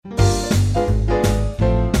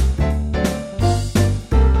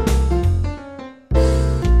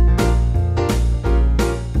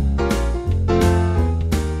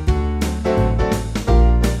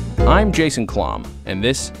I'm Jason Klom, and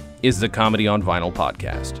this is the Comedy on Vinyl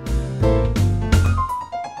podcast.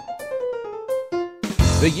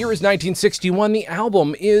 The year is 1961. The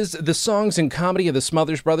album is The Songs and Comedy of the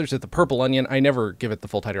Smothers Brothers at the Purple Onion. I never give it the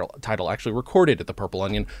full title, actually recorded at the Purple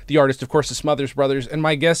Onion. The artist, of course, is Smothers Brothers, and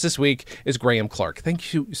my guest this week is Graham Clark.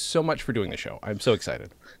 Thank you so much for doing the show. I'm so excited.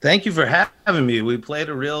 Thank you for having me. We played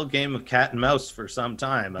a real game of cat and mouse for some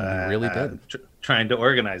time. We really did. Trying to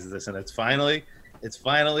organize this, and it's finally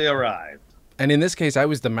arrived. And in this case, I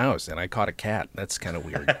was the mouse, and I caught a cat. That's kind of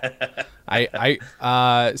weird.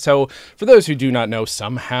 So for those who do not know,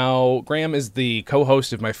 somehow Graham is the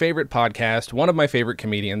co-host of my favorite podcast, one of my favorite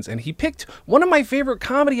comedians, and he picked one of my favorite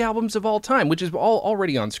comedy albums of all time, which is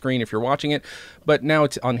already on screen if you're watching it, but now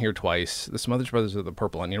it's on here twice. The Smothers Brothers of the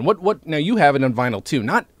Purple Onion. What? Now you have it on vinyl too.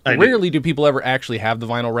 Rarely do people ever actually have the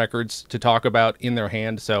vinyl records to talk about in their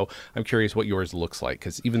hand. So I'm curious what yours looks like,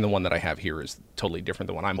 because even the one that I have here is totally different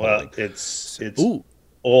than what I'm holding. It's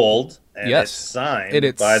old, and yes, it's signed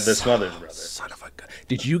by the Smothers Brothers. Son of a gun.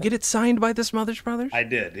 Did you get it signed by the Smothers Brothers? I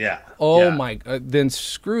did, yeah. Oh, yeah. my. Then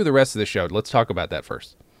screw the rest of the show. Let's talk about that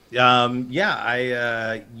first.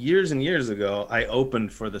 I years and years ago, I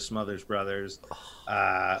opened for the Smothers Brothers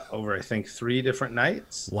over, I think, 3 different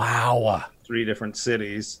nights. Wow. 3 different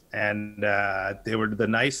cities, and they were the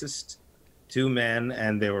nicest 2 men,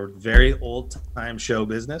 and they were very old-time show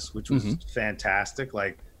business, which was fantastic.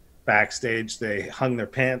 Like, backstage, they hung their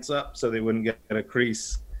pants up so they wouldn't get a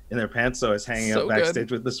crease in their pants. So I was hanging out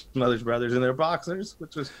backstage with the Smothers Brothers in their boxers,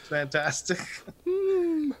 which was fantastic.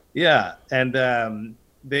 Yeah, and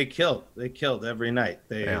they killed every night.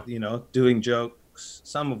 They, doing jokes,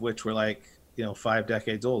 some of which were like, 5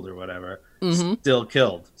 decades old or whatever. Still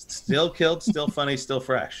killed, still funny, still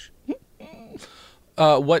fresh.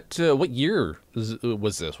 What year was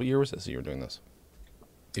this? What year was this that you were doing this?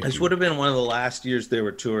 This would have been one of the last years they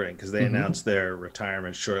were touring, because they announced their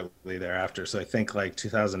retirement shortly thereafter. So I think like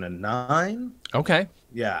 2009. Okay.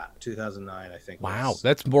 Yeah, 2009, I think. Wow,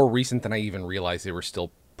 that's more recent than I even realized they were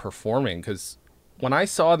still performing, because when I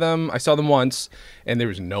saw them once, and there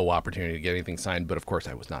was no opportunity to get anything signed, but of course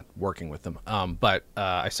I was not working with them. But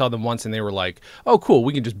I saw them once, and they were like, "Oh, cool,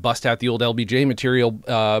 we can just bust out the old LBJ material,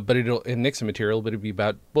 and Nixon material, but it'd be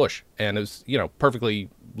about Bush," and it was perfectly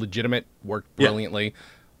legitimate, worked brilliantly. Yeah.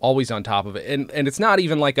 Always on top of it. And it's not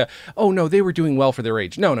even like oh no, they were doing well for their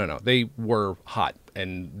age. No. They were hot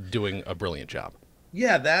and doing a brilliant job.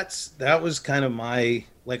 Yeah, that was kind of my,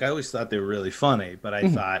 like, I always thought they were really funny, but I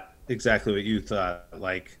thought exactly what you thought,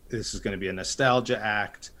 like, this is going to be a nostalgia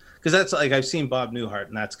act. Because that's, like, I've seen Bob Newhart,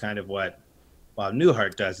 and that's kind of what Bob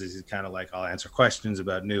Newhart does, is he's kind of like, I'll answer questions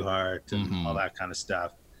about Newhart and all that kind of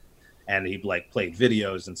stuff. And he, like, played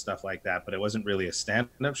videos and stuff like that, but it wasn't really a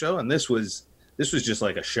stand-up show. And this was just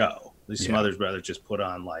like a show. The Smothers Brothers just put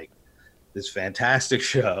on like this fantastic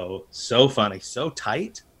show, so funny, so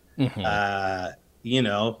tight.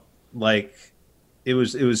 Like it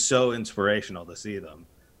was so inspirational to see them,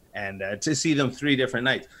 and to see them 3 different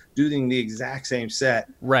nights doing the exact same set,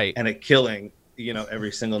 right? And it killing,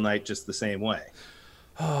 every single night just the same way.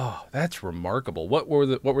 Oh, that's remarkable. What were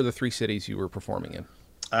the 3 cities you were performing in?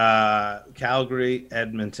 Calgary,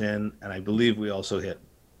 Edmonton, and I believe we also hit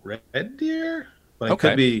Red Deer, but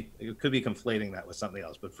okay. it could be conflating that with something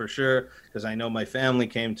else, but for sure, because I know my family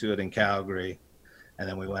came to it in Calgary, and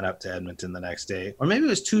then we went up to Edmonton the next day, or maybe it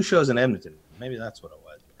was 2 shows in Edmonton. Maybe that's what it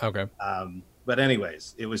was. Okay. But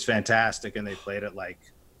anyways, it was fantastic, and they played at like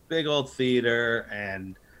big old theater,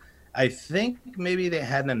 and I think maybe they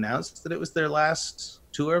hadn't announced that it was their last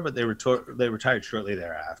tour, but they retired shortly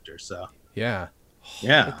thereafter. So yeah,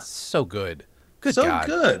 it's so good. Good God.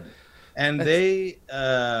 Good. And they,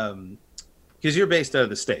 because you're based out of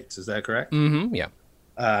the States, is that correct? Yeah.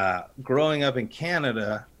 Growing up in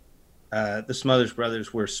Canada, the Smothers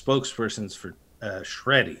Brothers were spokespersons for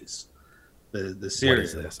Shreddies, the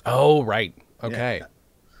series. What is this? Oh, right. Okay.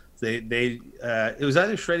 Yeah. It was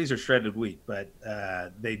either Shreddies or Shredded Wheat, but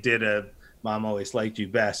they did a "Mom Always Liked You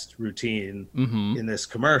Best" routine in this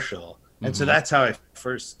commercial, and so that's how I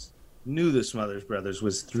first knew the Smothers Brothers,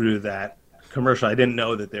 was through that commercial. I didn't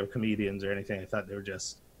know that they were comedians or anything. I thought they were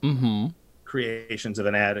just creations of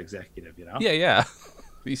an ad executive, Yeah.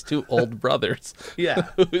 These 2 old brothers. Yeah.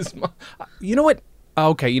 You know what?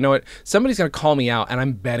 Okay, you know what? Somebody's going to call me out, and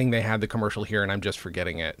I'm betting they had the commercial here, and I'm just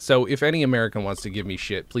forgetting it. So if any American wants to give me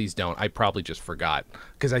shit, please don't. I probably just forgot.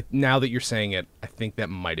 Because now that you're saying it, I think that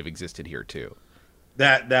might have existed here, too.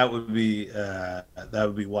 That would be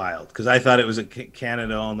wild, because I thought it was a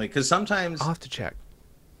Canada only. Because sometimes I'll have to check.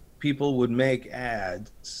 People would make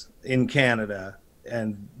ads in Canada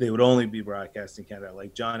and they would only be broadcast in Canada.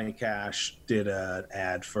 Like Johnny Cash did an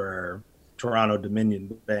ad for Toronto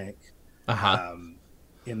Dominion Bank Uh-huh. um,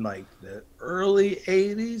 in like the early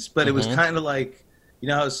 80s, but it was Mm-hmm. kind of like, you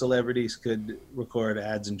know how celebrities could record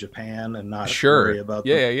ads in Japan and not worry Sure. about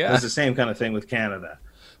Yeah, them? yeah, It yeah. was the same kind of thing with Canada.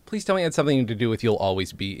 Please tell me it had something to do with "You'll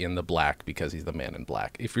always be in the black" because he's the man in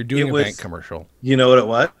black. If you're doing It a bank was, commercial. you know what it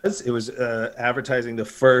was? It was advertising the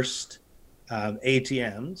first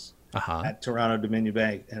ATMs Uh-huh. at Toronto Dominion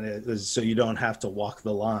Bank, and it was so you don't have to walk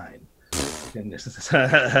the line. And so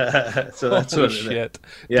that's Holy what it is. shit.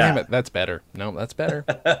 Damn Yeah. it, that's better. No, that's better.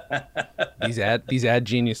 These ad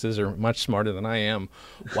geniuses are much smarter than I am.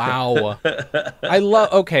 Wow. I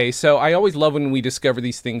love okay, so I always love when we discover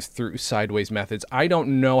these things through sideways methods. I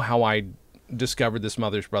don't know how I discovered the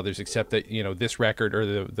Smothers Brothers except that, this record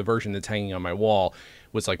or the version that's hanging on my wall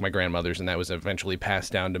was like my grandmother's and that was eventually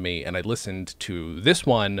passed down to me and I listened to this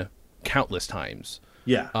one countless times.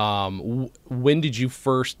 Yeah. When did you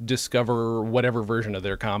first discover whatever version of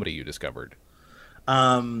their comedy you discovered?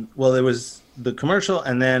 Well, there was the commercial,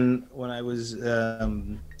 and then when I was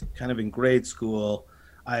kind of in grade school,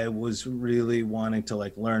 I was really wanting to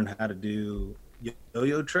like learn how to do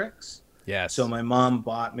yo-yo tricks. So Yes. my mom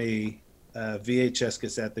bought me a VHS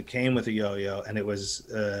cassette that came with a yo-yo, and it was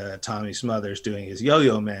Tommy Smothers doing his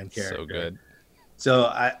Yo-Yo Man So character. good. So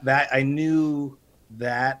I knew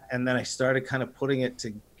that, and then I started kind of putting it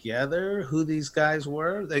together who these guys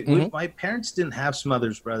were. Hmm. My parents didn't have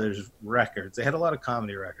Smothers Brothers records. They had a lot of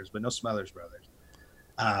comedy records, but no Smothers Brothers.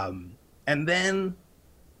 And then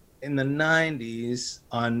in the '90s,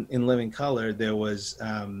 on In Living Color, there was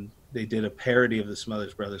they did a parody of the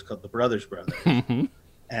Smothers Brothers called The Brothers Brothers, Hmm.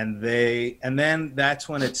 and then that's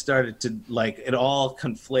when it started to like it all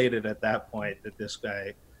conflated at that point that this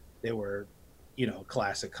guy they were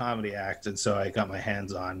classic comedy act, and so I got my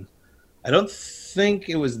hands on. I don't think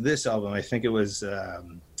it was this album. I think it was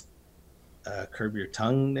Curb Your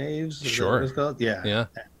Tongue, Knaves. Is that what Sure. it's called? Yeah. Yeah.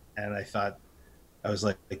 And I thought I was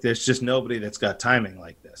like, there's just nobody that's got timing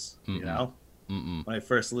like this. Mm-mm. Mm-mm. When I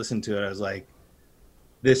first listened to it, I was like,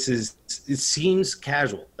 this is. It seems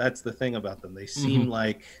casual. That's the thing about them. They Mm-hmm. seem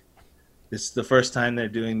like this is the first time they're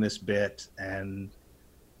doing this bit, and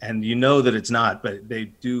you know that it's not, but they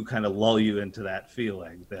do kind of lull you into that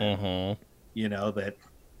feeling that Mm-hmm. that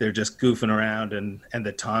they're just goofing around, and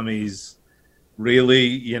the Tommy's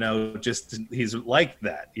really just he's like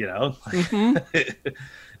that. Mm-hmm.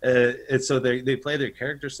 And so they play their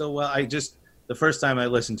character so well. The first time I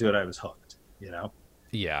listened to it, I was hooked.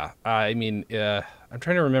 Yeah, I mean, I'm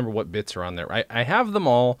trying to remember what bits are on there. I have them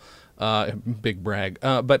all. Big brag.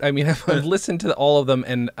 But I mean, I've listened to all of them,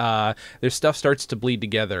 and their stuff starts to bleed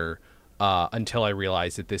together until I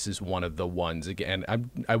realize that this is one of the ones. Again,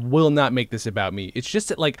 I will not make this about me. It's just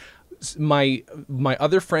that like my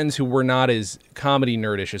other friends who were not as comedy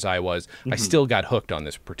nerdish as I was, I Mhm. still got hooked on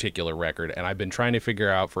this particular record, and I've been trying to figure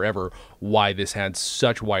out forever why this had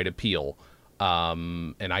such wide appeal.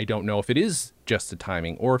 And I don't know if it is just the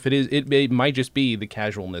timing or if it might just be the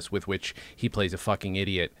casualness with which he plays a fucking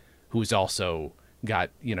idiot who's also got,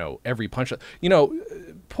 every punch.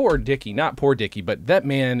 Poor Dickie, not poor Dickie, but that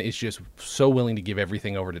man is just so willing to give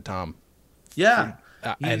everything over to Tom. Yeah,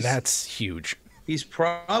 And he's that's huge. he's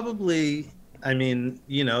probably. I mean,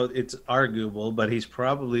 it's arguable, but he's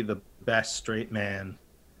probably the best straight man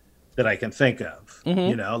that I can think of.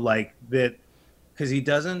 Hmm. Like that, because he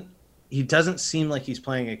doesn't seem like he's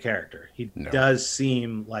playing a character. He No. does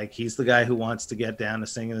seem like he's the guy who wants to get down to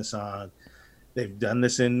singing the song. They've done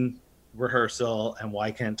this in rehearsal, and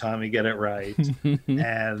why can't Tommy get it right?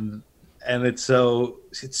 and and it's so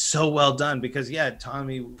well done because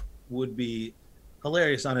Tommy would be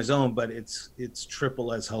hilarious on his own, but it's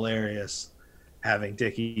triple as hilarious having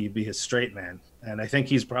Dickie be his straight man. And I think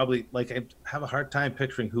he's probably like I have a hard time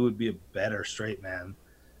picturing who would be a better straight man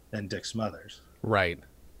than Dick Smothers. Right.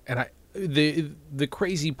 And the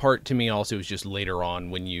crazy part to me also is just later on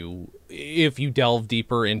when if you delve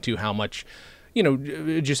deeper into how much,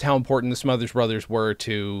 just how important the Smothers Brothers were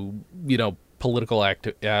to, political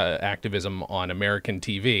activism on American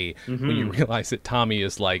TV, when you Mm-hmm. realize that Tommy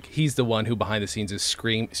is like, he's the one who behind the scenes is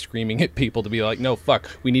screaming at people to be like, no, fuck,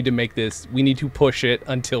 we need to make this, we need to push it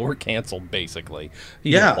until we're canceled, basically.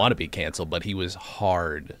 He didn't Yeah, want to be canceled, but he was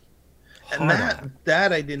hard and on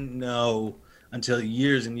that I didn't know until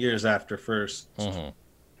years and years after first that.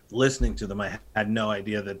 listening to them. I had no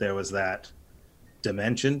idea that there was that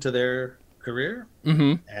dimension to their career,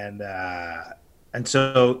 Mm-hmm. and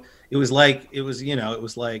so it was like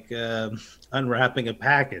unwrapping a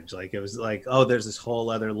package. Like it was like, oh, there's this whole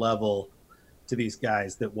other level to these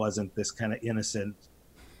guys that wasn't this kind of innocent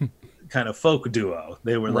kind of folk duo.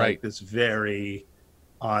 They were Right. like this very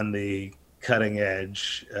on the cutting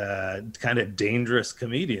edge, kind of dangerous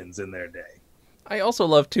comedians in their day. I also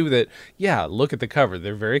love too that, yeah, look at the cover.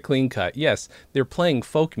 They're very clean cut. Yes, they're playing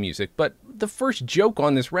folk music, but the first joke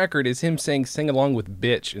on this record is him saying "sing along with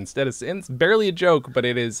bitch" instead of, and it's barely a joke, but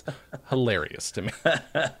it is hilarious to me.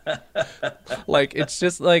 Like, it's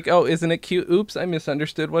just like, oh, isn't it cute? Oops, I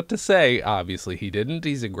misunderstood what to say. Obviously he didn't.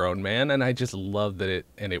 He's a grown man, and I just love that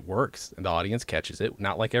it works and the audience catches it.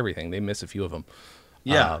 Not like everything. They miss a few of them.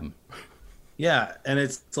 Yeah. Yeah. And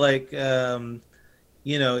it's like,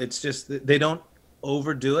 it's just, they don't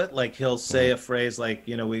overdo it. Like he'll say a phrase like,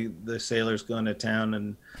 the sailors going to town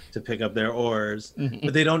and to pick up their oars,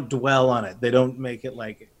 but they don't dwell on it. They don't make it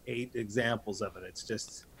like 8 examples of it. It's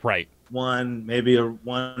just Right. one, maybe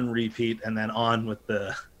one repeat, and then on with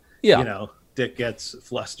the, Yeah. Dick gets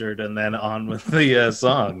flustered, and then on with the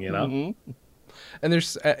song, And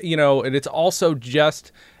there's, and it's also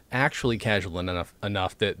just actually casual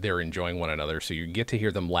enough that they're enjoying one another. So you get to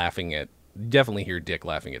hear them laughing at, definitely hear Dick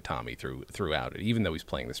laughing at Tommy throughout it, even though he's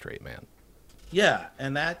playing the straight man. Yeah,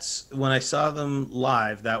 and that's when I saw them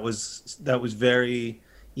live. That was very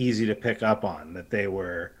easy to pick up on that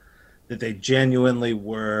they genuinely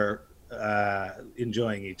were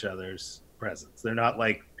enjoying each other's presence. They're not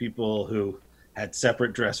like people who had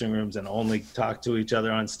separate dressing rooms and only talked to each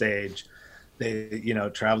other on stage. They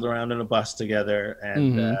traveled around in a bus together,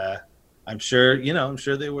 and I'm sure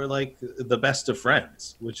they were like the best of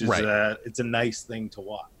friends, which is Right. it's a nice thing to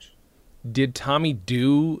watch. Did Tommy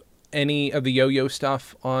do any of the yo-yo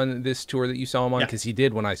stuff on this tour that you saw him on? Yeah. Because he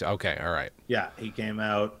did when I saw. Okay, all right. Yeah, he came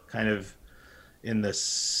out kind of in the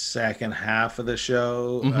second half of the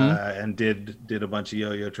show, and did a bunch of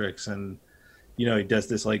yo-yo tricks, and he does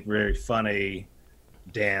this like very funny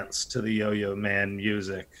dance to the Yo-Yo Man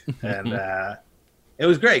music, and it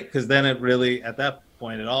was great because then it really, at that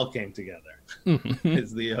point, it all came together.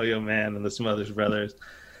 It's the Yo-Yo Man and the Smothers Brothers,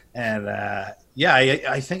 and I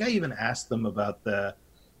think I even asked them about the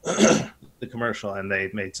the commercial, and they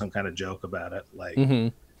made some kind of joke about it, like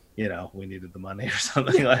we needed the money or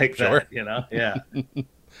something like Sure. that. Yeah.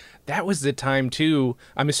 That was the time too.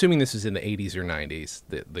 I'm assuming this is in the 80s or 90s.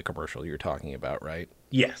 The commercial you're talking about, right?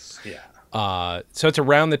 Yes. Yeah. So it's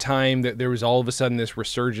around the time that there was all of a sudden this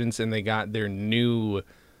resurgence, and they got the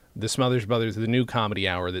Smothers Brothers, the new comedy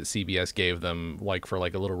hour that CBS gave them, like for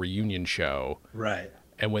like a little reunion show. Right.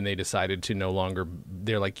 And when they decided to no longer,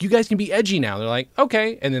 they're like, you guys can be edgy now. They're like,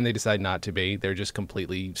 okay. And then they decide not to be. They're just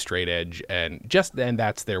completely straight edge. And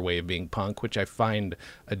that's their way of being punk, which I find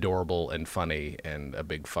adorable and funny, and a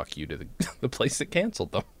big fuck you to the place that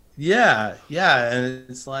canceled them. Yeah. Yeah. And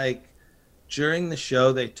it's like during the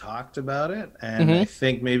show, they talked about it. And I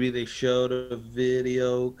think maybe they showed a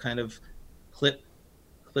video kind of clip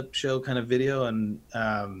show kind of video. And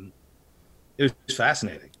it was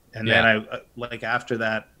fascinating. And then after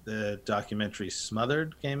that, the documentary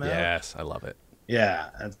Smothered came out. Yes, I love it. Yeah.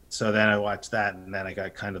 And so then I watched that, and then I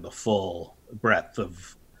got kind of the full breadth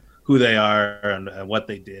of who they are and what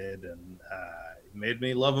they did. And it made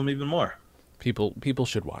me love them even more. People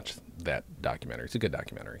should watch that documentary. It's a good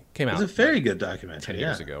documentary. Came out. It's a very good documentary. 10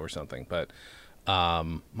 years ago or something. But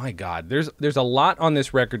my God, there's a lot on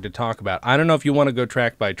this record to talk about. I don't know if you want to go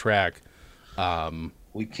track by track.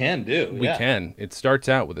 We can do. We can. It starts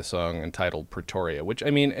out with a song entitled Pretoria, which, I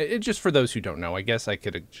mean, it just for those who don't know, I guess I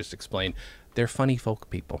could just explain. They're funny folk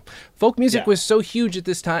people. Folk music was so huge at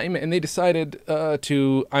this time, and they decided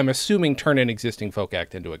to, I'm assuming, turn an existing folk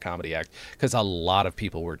act into a comedy act, because a lot of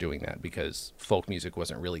people were doing that because folk music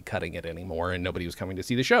wasn't really cutting it anymore, and nobody was coming to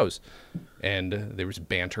see the shows. And there was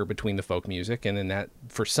banter between the folk music, and then that,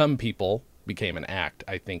 for some people, became an act,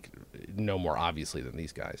 I think, no more obviously than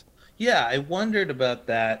these guys. Yeah, I wondered about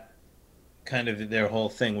that kind of their whole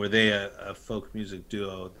thing. Were they a folk music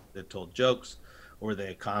duo that told jokes, or were they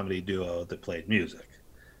a comedy duo that played music?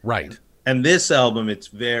 Right. And this album, it's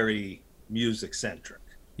very music centric.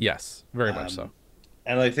 Yes, very much so.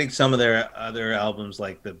 And I think some of their other albums,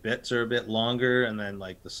 like the bits are a bit longer, and then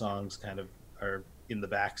like the songs kind of are in the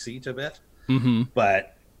backseat a bit.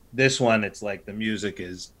 But this one, it's like the music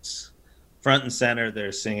is front and center.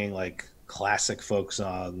 They're singing like classic folk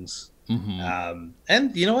songs. And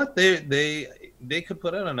you know what? They could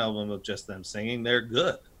put out an album of just them singing. They're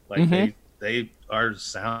good. Like they are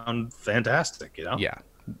sound fantastic, Yeah.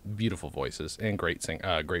 Beautiful voices and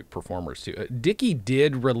great performers too. Dickie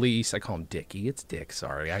did release, I call him Dickie. It's Dick.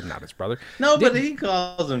 Sorry, I'm not his brother. No, but he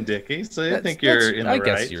calls him Dickie, so I think you're in the right.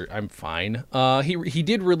 I guess I'm fine. He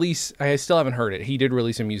did release. I still haven't heard it. He did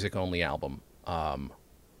release a music only album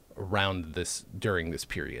during this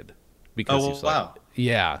period. because Oh he's like, wow.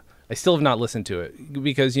 yeah. I still have not listened to it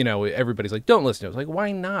because everybody's like, don't listen to it. I was like,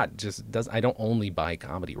 why not? Just does I don't only buy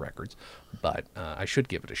comedy records, but I should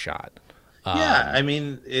give it a shot. Yeah, I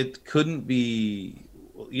mean, it couldn't be,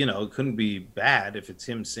 it couldn't be bad if it's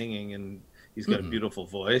him singing and he's got a Mm-mm. beautiful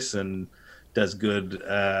voice and does good,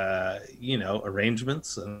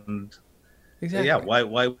 arrangements. And yeah, Exactly.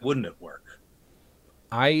 why wouldn't it work?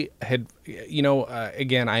 I had,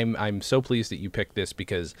 again, I'm so pleased that you picked this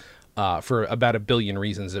because for about a billion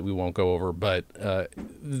reasons that we won't go over, but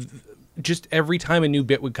just every time a new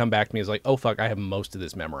bit would come back to me, it's like, oh fuck, I have most of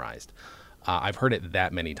this memorized. I've heard it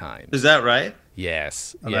that many Is times. that right?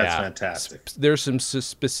 Yes, Oh, that's yeah. fantastic. There's some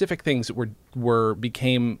specific things that were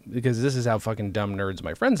became because this is how fucking dumb nerds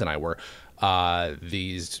my friends and I were.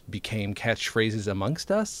 These became catchphrases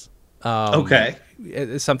amongst us. Okay.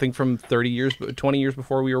 It's something from 30 years, 20 years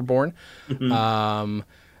before we were born. Hmm.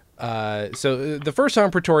 So the first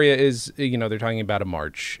song, Pretoria, is they're talking about a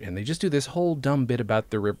march, and they just do this whole dumb bit about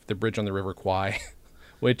the bridge on the River Kwai, And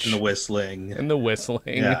the which whistling. and the whistling.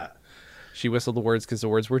 Yeah, She whistled the words because the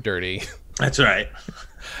words were dirty. that's right.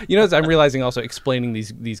 I'm realizing also explaining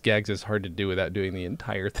these gags is hard to do without doing the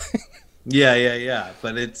entire thing. Yeah, yeah, yeah.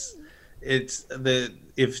 But it's the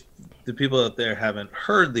if the people out there haven't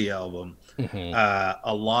heard the album, Hmm.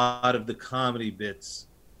 a lot of the comedy bits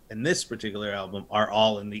in this particular album are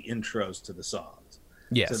all in the intros to the songs. So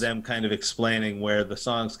Yes. them kind of explaining where the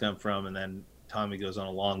songs come from, and then Tommy goes on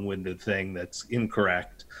a long-winded thing that's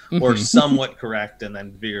incorrect or Hmm. somewhat correct, and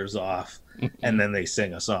then veers off, and then they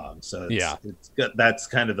sing a song. So Yeah. it's good. That's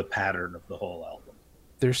kind of the pattern of the whole album.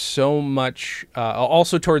 There's so much.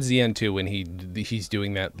 Also towards the end too, when he's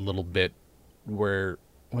doing that little bit where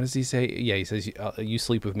what does he say? Yeah, he says, "You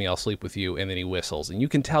sleep with me, I'll sleep with you," and then he whistles, and you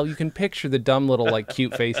can picture the dumb little like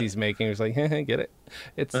cute face he's making. He's like, get it?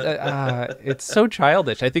 It's so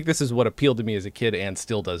childish. I think this is what appealed to me as a kid, and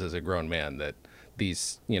still does as a grown man. That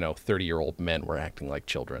these 30-year-old men were acting like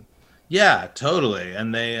children. Yeah, totally.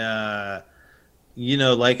 And they,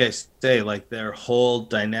 like I say, like their whole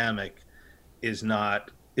dynamic is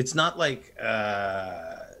not, it's not like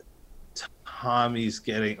Tommy's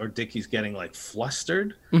getting or Dickie's getting like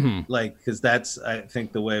flustered. Hmm. Like, because that's, I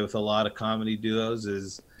think, the way with a lot of comedy duos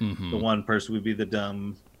is the Hmm. one person would be the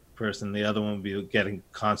dumb person, the other one would be getting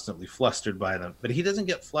constantly flustered by them. But he doesn't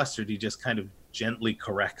get flustered. He just kind of gently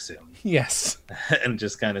corrects him Yes. and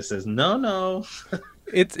just kind of says, no, no.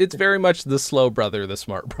 It's very much the slow brother, the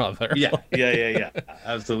smart brother. Yeah, yeah, yeah, yeah.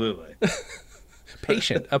 Absolutely.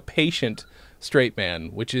 A patient straight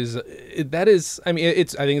man, which is that is I mean I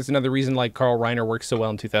think it's another reason like Carl Reiner works so well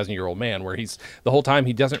in 2000-Year-Old Man, where he's the whole time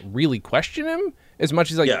he doesn't really question him as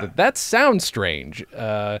much as like Yeah. that sounds strange,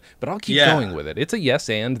 but I'll keep Yeah. going with it. It's a yes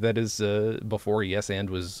and that is before yes and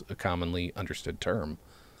was a commonly understood term.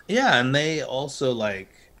 Yeah, and they also like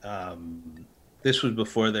this was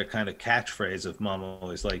before their kind of catchphrase of "Mama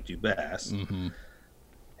always liked you best," Hmm.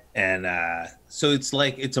 and so it's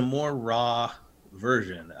like it's a more raw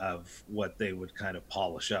version of what they would kind of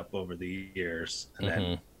polish up over the years,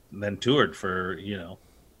 and Hmm. then toured for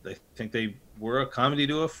I think they were a comedy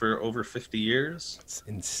duo for over 50 years. It's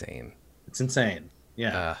insane. It's insane.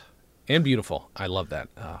 Yeah, And beautiful. I love that.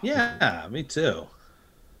 yeah, me too.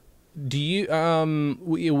 Do you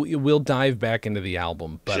we'll dive back into the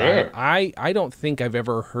album, but Sure. I don't think I've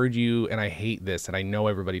ever heard you, and I hate this, and I know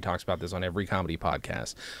everybody talks about this on every comedy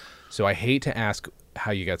podcast. So I hate to ask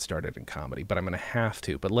how you got started in comedy, but I'm going to have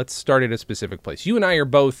to. But let's start at a specific place. You and I are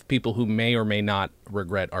both people who may or may not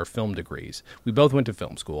regret our film degrees. We both went to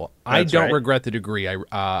film school. I That's don't right. regret the degree. I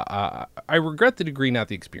regret the degree, not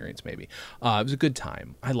the experience. Maybe it was a good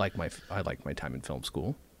time. I like my time in film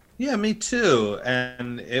school. Yeah, me too.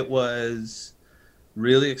 And it was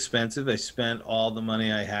really expensive. I spent all the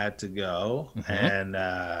money I had to go Hmm.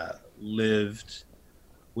 and lived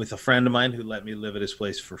with a friend of mine who let me live at his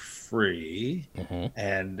place for free. Hmm.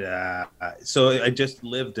 And so I just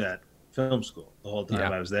lived at film school the whole time Yeah.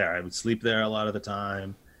 I was there. I would sleep there a lot of the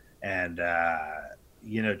time. And,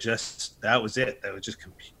 just that was it. That was just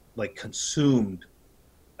like consumed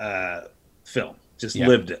film, just Yeah.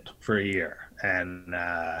 lived it for a year. And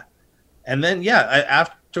then yeah,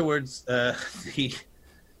 afterwards he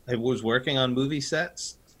I was working on movie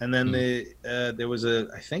sets, and then there was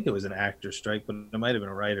I think it was an actor strike, but it might have been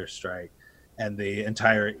a writer strike, and the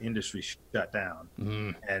entire industry shut down.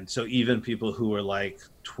 Mm. And so even people who were like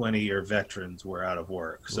 20-year veterans were out of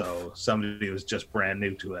work. So somebody who was just brand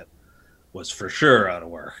new to it was for sure out of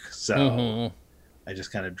work. So Mhm. I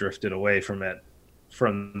just kind of drifted away from it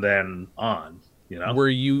from then on, What were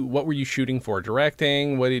you shooting for?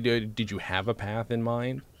 Directing? What did you do? Did you have a path in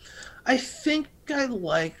mind? I think I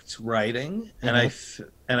liked writing, and Mm-hmm.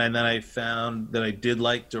 then I found that I did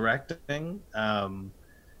like directing. And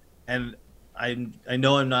I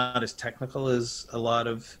know I'm not as technical as a lot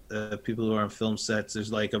of people who are on film sets.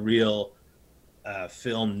 There's like a real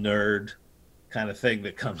film nerd kind of thing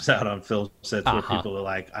that comes out on film sets where Uh-huh. people are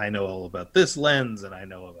like, I know all about this lens and I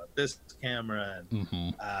know about this camera, Mm-hmm.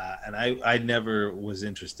 and I never was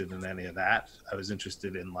interested in any of that. I was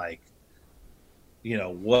interested in like,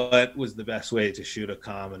 what was the best way to shoot a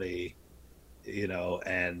comedy,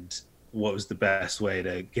 and what was the best way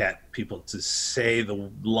to get people to say the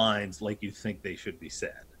lines like you think they should be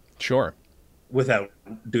said Sure. without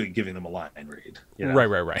giving them a line read. Right,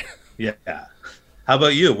 right, right. Yeah. How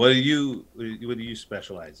about you? What do you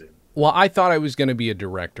specialize in? Well, I thought I was going to be a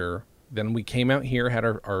director. Then we came out here, had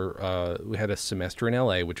we had a semester in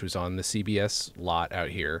LA, which was on the CBS lot out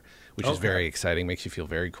here, which is Okay. very exciting, makes you feel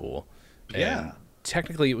very cool. And Yeah.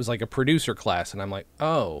 technically, it was like a producer class, and I'm like,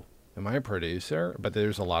 oh, am I a producer? But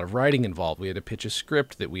there's a lot of writing involved. We had to pitch a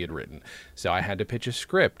script that we had written, so I had to pitch a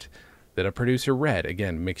script that a producer read.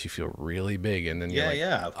 Again, makes you feel really big, and then you're Yeah, like,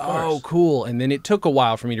 yeah, of oh, course. cool. And then it took a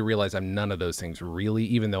while for me to realize I'm none of those things really,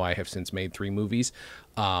 even though I have since made 3 movies.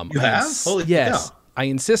 You have? Holy Yes, cow. I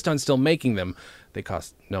insist on still making them. They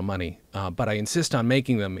cost no money, but I insist on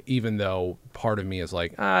making them, even though part of me is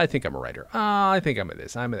like, I think I'm a writer. I think I'm a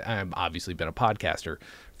this. I'm obviously been a podcaster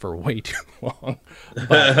for way too long,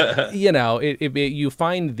 but you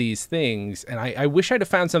find these things, and I wish I'd have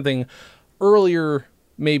found something earlier,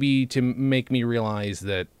 maybe to make me realize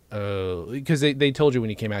that because they told you when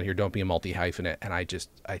you came out here, don't be a multi hyphenate, and I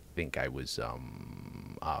think I was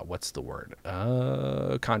what's the word,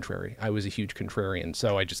 contrary. I was a huge contrarian,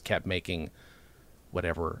 so I just kept making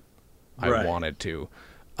whatever I Right. wanted to.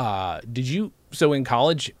 Did you, so in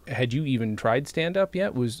college, had you even tried stand up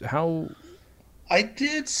yet? Was how I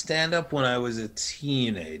did stand up when I was a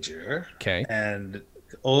teenager okay? and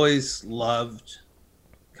always loved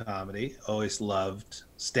comedy, always loved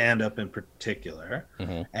stand up in particular.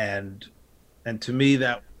 Hmm. And to me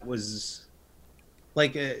that was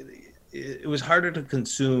like it was harder to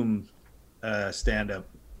consume stand up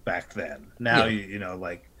back then. Now Yeah.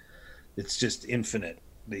 like it's just infinite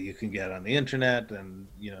that you can get on the internet, and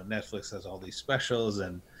Netflix has all these specials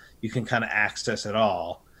and you can kind of access it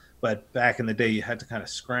all. But back in the day you had to kind of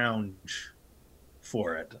scrounge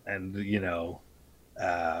for it, and you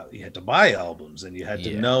had to buy albums and you had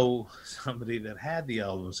to Yeah. know somebody that had the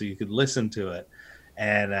album so you could listen to it.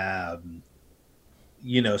 And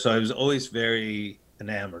so I was always very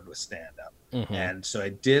enamored with stand up, Hmm. and so I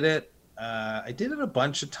did it. I did it a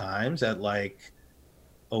bunch of times at like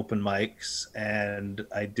open mics, and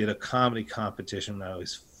I did a comedy competition when I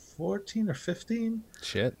was 14 or 15.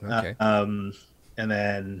 Shit. Uh, Okay. um, and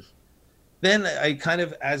then I kind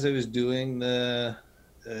of, as I was doing the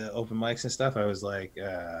open mics and stuff, I was like,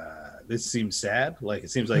 this seems sad. Like,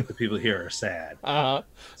 it seems like the people here are sad. Uh-huh.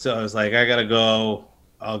 So I was like, I gotta go.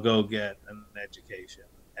 I'll go get an education.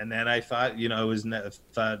 And then I thought,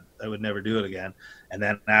 thought I would never do it again. And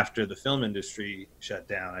then after the film industry shut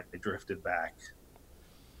down, I drifted back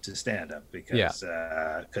to stand up Yeah.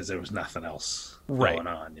 because there was nothing else Right. going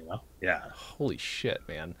on. Yeah. Holy shit,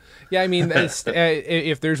 man. Yeah, I mean,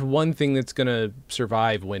 if there's one thing that's going to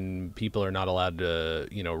survive when people are not allowed to,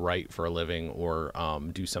 write for a living or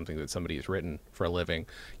do something that somebody has written for a living,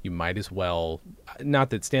 you might as well, not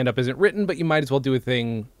that stand up isn't written, but you might as well do a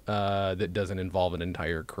thing that doesn't involve an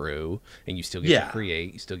entire crew, and you still get to Yeah.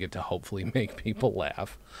 create, you still get to hopefully make people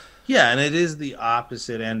laugh. Yeah, and it is the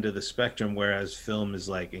opposite end of the spectrum, whereas film is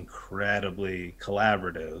like incredibly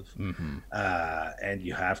collaborative, Hmm. and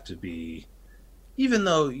you have to be, even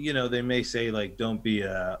though they may say like don't be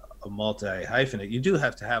a multi hyphenate, you do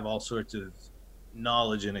have to have all sorts of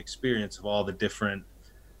knowledge and experience of all the different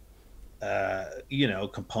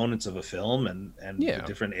components of a film, and the Yeah.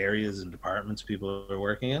 different areas and departments people are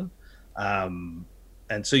working in, um,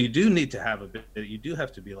 and so you do need to have a bit. You do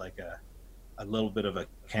have to be like a little bit of a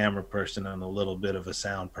camera person and a little bit of a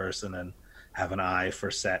sound person, and have an eye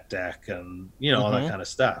for set deck and all that Hmm. kind of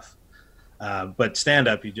stuff. But stand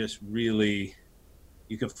up, you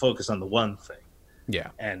can focus on the one thing, Yeah.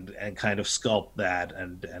 and kind of sculpt that,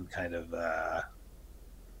 and kind of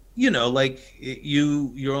like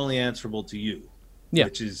you're only answerable to you, Yeah.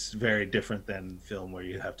 which is very different than film where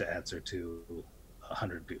you have to answer to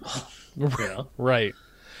 100 people. you know Right.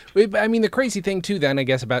 I mean, the crazy thing too, then I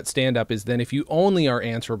guess about stand up is then if you only are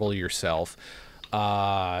answerable to yourself,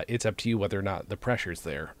 it's up to you whether or not the pressure's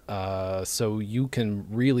there. So you can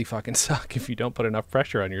really fucking suck if you don't put enough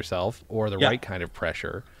pressure on yourself or the Yeah. right kind of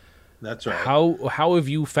pressure. That's right. How have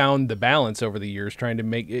you found the balance over the years trying to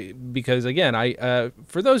make it, because again, I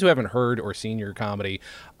for those who haven't heard or seen your comedy,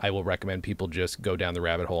 I will recommend people just go down the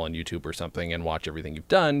rabbit hole on YouTube or something and watch everything you've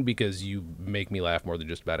done, because you make me laugh more than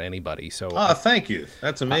just about anybody. So Oh, thank you.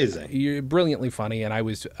 That's amazing. you're brilliantly funny, and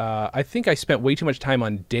I think I spent way too much time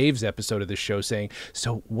on Dave's episode of this show saying,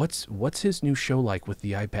 so what's his new show like with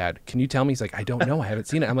the iPad? Can you tell me? He's like, I don't know, I haven't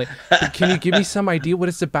seen it. I'm like, can you give me some idea what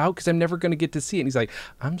it's about, because I'm never going to get to see it? And he's like,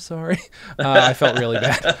 I'm sorry. I felt really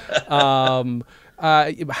bad.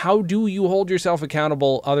 How do you hold yourself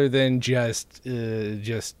accountable other than just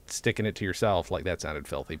sticking it to yourself? Like, that sounded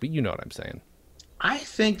filthy, but you know what I'm saying. I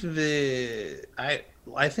think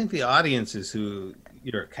I think the audience is who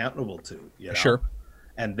you're accountable to, you know, Sure.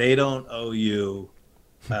 and they don't owe you,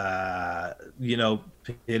 you know,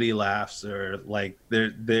 pity laughs, or like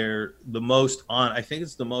they're the most on. I think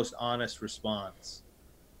it's the most honest response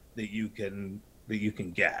that you can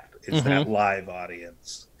get. It's that live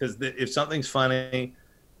audience, because if something's funny,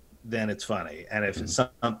 then it's funny, and if it's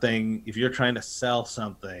something, if you're trying to sell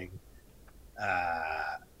something,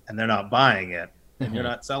 and they're not buying it, then you're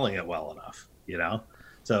not selling it well enough, you know.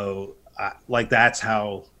 So like that's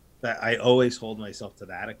how that I always hold myself to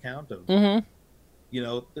that account of, you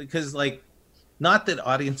know, because like, not that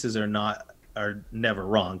audiences are never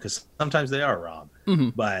wrong, because sometimes they are wrong,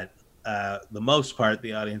 but the most part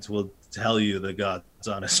the audience will tell you the God's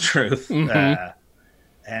honest truth, and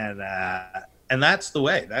that's the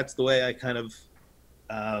way I kind of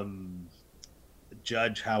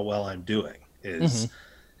judge how well I'm doing is,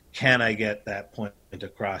 can I get that point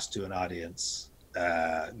across to an audience,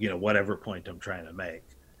 you know, whatever point I'm trying to make,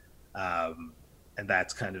 and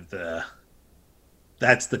that's kind of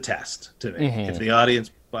that's the test to me. If the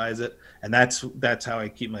audience buys it, and that's how I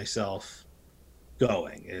keep myself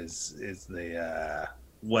going, is the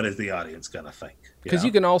what is the audience gonna think? Because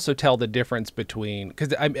you can also tell the difference between,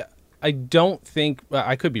 because I don't think,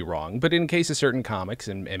 I could be wrong, but in case of certain comics,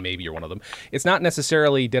 and maybe you're one of them, it's not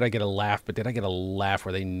necessarily did I get a laugh, but did I get a laugh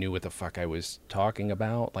where they knew what the fuck I was talking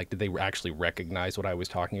about? Like, did they actually recognize what I was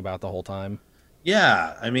talking about the whole time?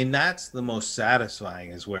 Yeah, I mean, that's the most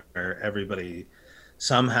satisfying, is where everybody,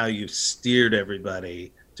 somehow you've steered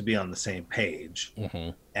everybody to be on the same page,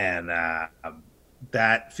 and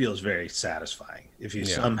that feels very satisfying. If you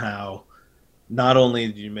somehow, not only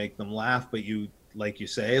did you make them laugh, but you, like you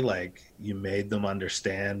say, like you made them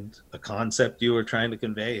understand a concept you were trying to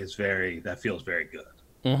convey, that feels very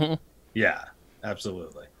good. Yeah,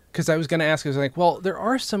 absolutely. Because I was going to ask, I was like, well, there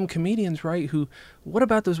are some comedians, right, who, what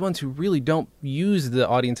about those ones who really don't use the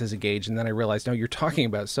audience as a gauge? And then I realized, no, you're talking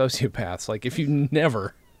about sociopaths. Like, if you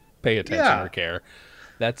never pay attention or care,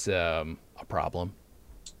 that's a problem.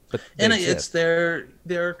 But and it's there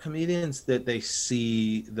are comedians that they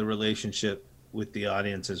see the relationship with the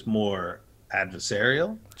audience as more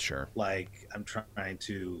adversarial. Sure. Like, I'm trying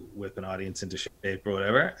to whip an audience into shape or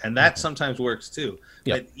whatever. And that sometimes works too.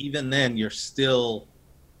 But even then, you're still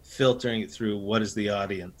filtering it through, what does the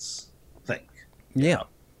audience think? You know?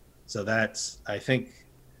 So that's, I think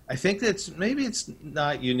that's, maybe it's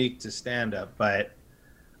not unique to stand-up, but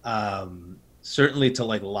certainly to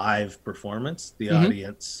like live performance, the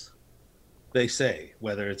audience, they say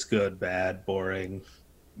whether it's good, bad, boring,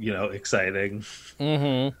 you know, exciting.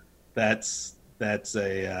 That's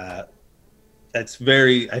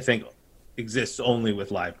very, I think, exists only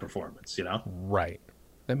with live performance, you know? Right.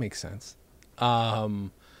 That makes sense.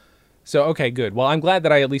 So, okay, good. Well, I'm glad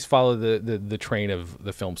that I at least followed the train of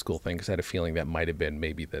the film school thing, because I had a feeling that might have been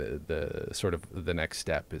maybe the sort of the next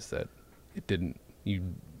step, is that it didn't,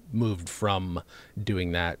 you moved from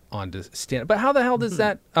doing that onto stand. But how the hell does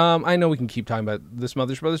that, I know we can keep talking about the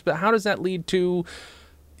Smothers Brothers, but how does that lead to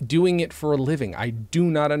doing it for a living? I do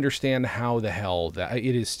not understand how the hell that,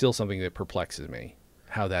 it is still something that perplexes me,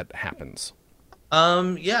 how that happens.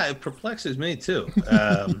 Yeah, it perplexes me too.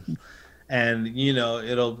 And you know,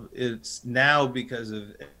 it's now, because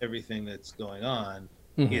of everything that's going on,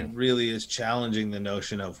 it really is challenging the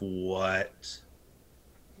notion of what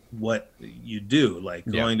you do. Like,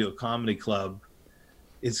 going to a comedy club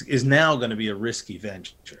is now going to be a risky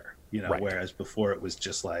venture, you know, whereas before it was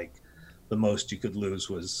just like, the most you could lose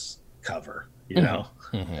was cover, you know?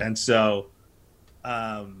 And so,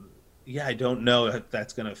 yeah, I don't know if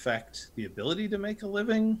that's going to affect the ability to make a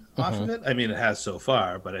living off of it. I mean, it has so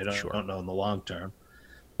far, but I don't know in the long term.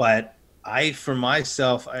 But for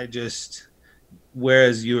myself,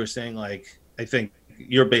 whereas you were saying, like, I think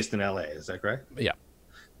you're based in LA, is that correct? Yeah.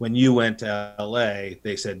 When you went to LA,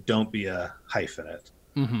 they said, don't be a hyphenate.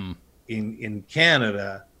 In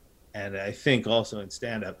Canada, and I think also in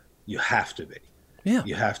stand-up, you have to be. Yeah.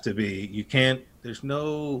 You have to be. You can't, there's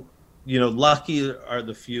no lucky are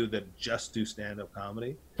the few that just do stand-up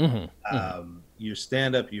comedy. Hmm. Hmm. You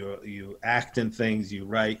stand up, you act in things, you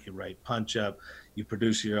write punch up, you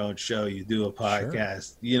produce your own show, you do a Sure.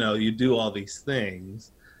 podcast, you do all these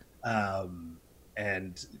things. Um,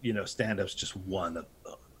 and stand up's just one of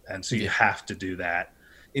them. And so you Yeah. have to do that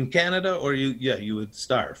in Canada, or you would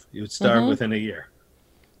starve. You would starve Hmm. within a year.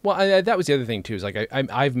 Well, that was the other thing too. Is like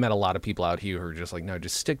I've met a lot of people out here who are just like, no,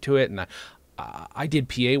 just stick to it. And I did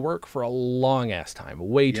PA work for a long ass time,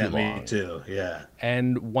 way too Yeah, me long. too. Yeah.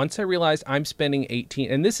 And once I realized I'm spending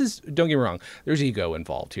 18, and this is, don't get me wrong, there's ego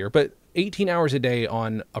involved here, but 18 hours a day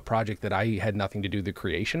on a project that I had nothing to do with the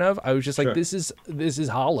creation of, I was just like, Sure. this is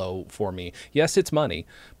hollow for me. Yes, it's money,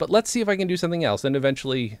 but let's see if I can do something else. And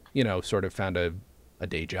eventually, sort of found a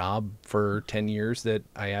day job for 10 years that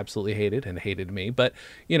I absolutely hated and hated me. But,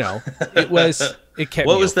 it kept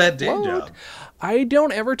What me was that day afloat. job? I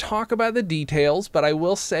don't ever talk about the details, but I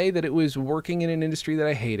will say that it was working in an industry that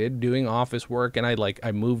I hated, doing office work. And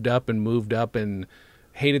I moved up and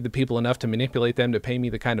hated the people enough to manipulate them to pay me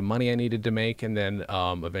the kind of money I needed to make. And then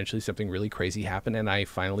eventually something really crazy happened. And I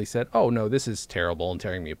finally said, oh, no, this is terrible and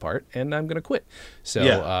tearing me apart. And I'm going to quit. So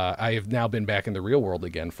Yeah. I have now been back in the real world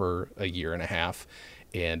again for a year and a half.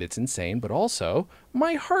 And it's insane. But also,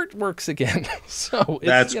 my heart works again. So it's,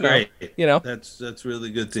 That's great. you know, That's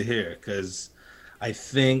really good to hear, because I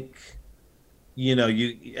think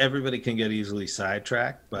you everybody can get easily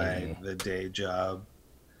sidetracked by the day job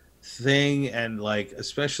thing, and like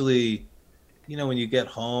especially when you get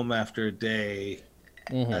home after a day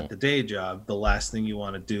mhm. at the day job, the last thing you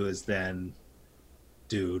want to do is then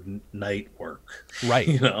do night work. Right.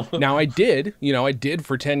 you know Now I did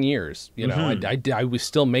for 10 years. I was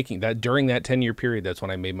still making that during that 10-year period. That's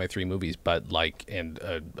when I made my 3 movies, but and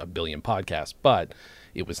a billion podcasts, but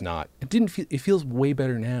it was not, it didn't feel, it feels way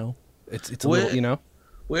better now. It's a little, where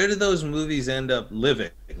where did those movies end up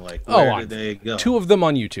living? Like, oh, where on did they go? 2 of them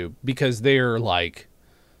on YouTube because they're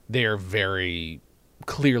very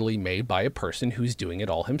clearly made by a person who's doing it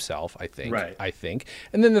all himself. Right. I think,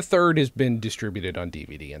 and then the third has been distributed on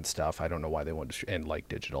DVD and stuff. I don't know why they want to, and like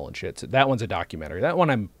digital and shit. So that one's a documentary. That one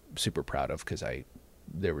I'm super proud of because I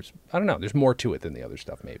don't know. There's more to it than the other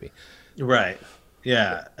stuff, maybe. Right.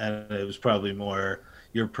 Yeah, and it was probably more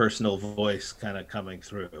your personal voice kind of coming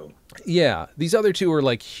through. Yeah, these other 2 are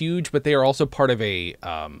like huge, but they are also part of a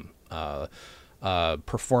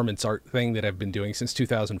performance art thing that I've been doing since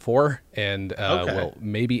 2004, and Okay. will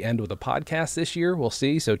maybe end with a podcast this year. We'll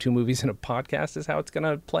see. So 2 movies and a podcast is how it's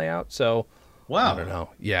gonna play out. So I don't Wow. know.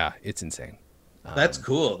 Yeah, it's insane. That's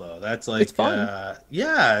cool though. That's It's like fun.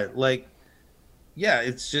 yeah, like yeah,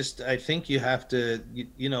 it's just I think you have to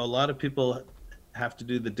a lot of people have to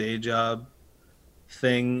do the day job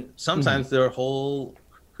thing Hmm. sometimes their whole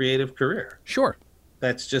creative career. Sure.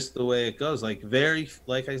 That's just the way it goes. Like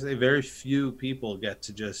I say, very few people get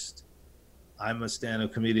to just I'm a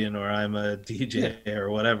stand-up comedian or I'm a Yeah. DJ or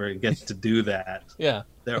whatever and get to do that Yeah.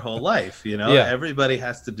 their whole life. Yeah. Everybody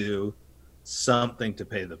has to do something to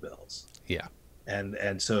pay the bills. Yeah.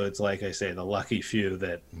 And so it's like I say, the lucky few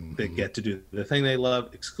that Hmm. get to do the thing they love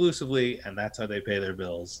exclusively, and that's how they pay their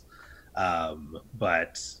bills.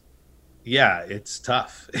 But yeah, it's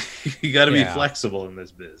tough. You got to be Yeah. flexible in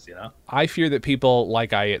this biz. I fear that people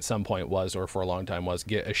like I at some point was, or for a long time was,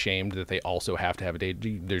 get ashamed that they also have to have a day.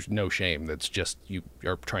 There's no shame. That's just you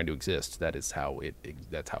are trying to exist. That is how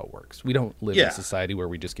that's how it works. We don't live in a Yeah, society where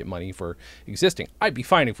we just get money for existing. I'd be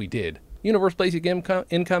fine if we did. Universal basic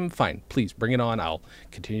income, fine. Please bring it on. I'll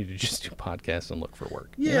continue to just do podcasts and look for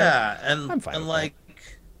work. yeah, and I'm fine and with that. like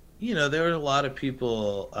there were a lot of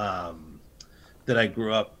people that I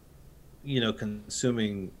grew up,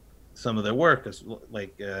 consuming some of their work, as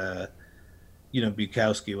like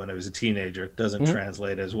Bukowski when I was a teenager. It doesn't Hmm.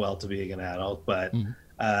 translate as well to being an adult, but Hmm.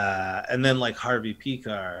 and then like Harvey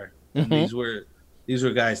Pekar, and Hmm. these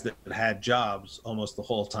were guys that had jobs almost the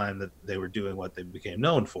whole time that they were doing what they became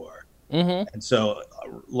known for. Hmm. And so,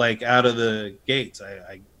 like out of the gates,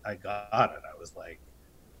 I got it. I was like,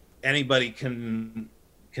 anybody can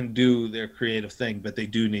do their creative thing, but they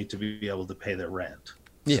do need to be able to pay their rent.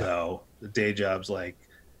 Yeah. So the day job's like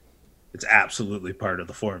it's absolutely part of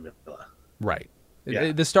the formula. Right.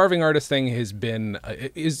 Yeah. The starving artist thing has been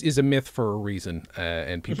is a myth for a reason,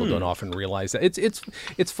 and people don't often realize that.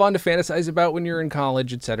 It's fun to fantasize about when you're in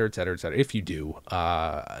college, et cetera, et cetera, et cetera. If you do,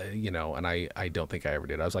 and I don't think I ever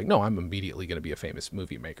did. I was like, no, I'm immediately going to be a famous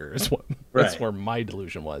movie maker. That's Right. where my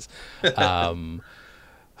delusion was.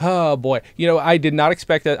 Oh boy, I did not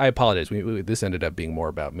expect that. I apologize. This ended up being more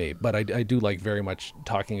about me, but I do like very much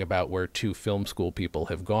talking about where two film school people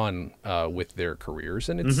have gone with their careers,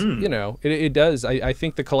 and it's it does. I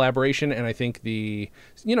think the collaboration, and I think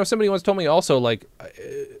somebody once told me also like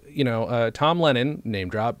Tom Lennon, name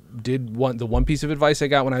drop, did the one piece of advice I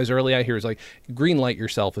got when I was early out here is like green light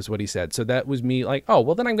yourself is what he said. So that was me like, oh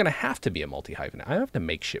well, then I'm gonna have to be a multi-hyphenate. I have to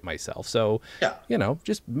make shit myself. So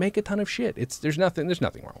just make a ton of shit. There's nothing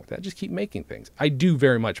wrong with that. Just keep making things. I do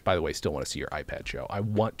very much, by the way, still want to see your iPad show. I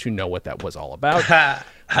want to know what that was all about.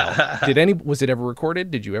 Was it ever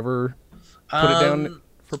recorded? Did you ever put it down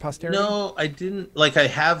for posterity? No, I didn't. Like, I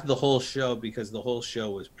have the whole show because the whole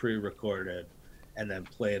show was pre-recorded and then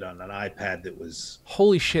played on an iPad that was...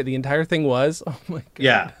 Holy shit, the entire thing was? Oh my God.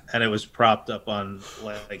 Yeah, and it was propped up on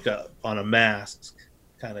on a mast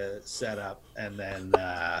kind of set up, and then...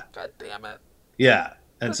 God damn it. Yeah.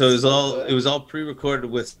 And so it was all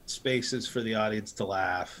pre-recorded with spaces for the audience to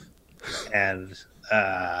laugh, and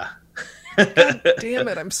God damn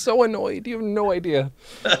it! I'm so annoyed. You have no idea.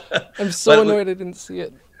 I'm so annoyed I didn't see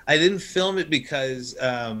it. I didn't film it because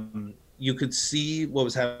you could see what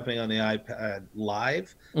was happening on the iPad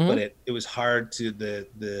live, but it was hard to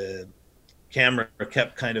the camera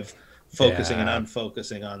kept kind of focusing and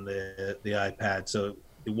unfocusing on the iPad, so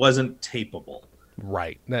it wasn't tapeable.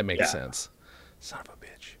 Right, that makes sense. Son of a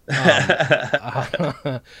bitch.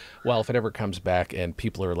 Well, if it ever comes back and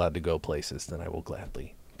people are allowed to go places, then I will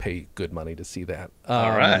gladly pay good money to see that. All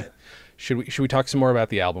right. Should we talk some more about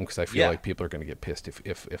the album? Because I feel like people are going to get pissed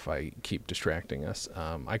if I keep distracting us.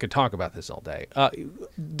 I could talk about this all day.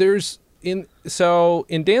 In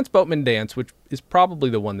Dance Boatman Dance, which is probably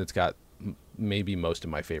the one that's got maybe most of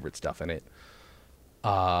my favorite stuff in it.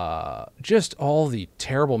 Just all the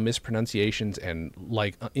terrible mispronunciations and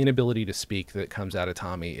like inability to speak that comes out of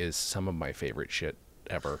Tommy is some of my favorite shit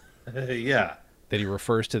ever. Yeah. That he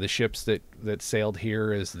refers to the ships that sailed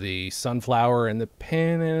here as the Sunflower and the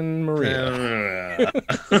Pan Maria.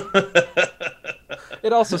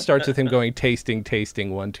 It also starts with him going tasting,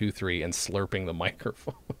 1, 2, 3, and slurping the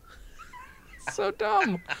microphone. So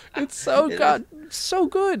dumb. It's so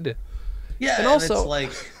good. Yeah, and also it's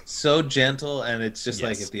like so gentle, and it's just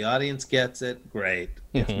like if the audience gets it, great.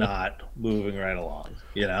 If not, moving right along.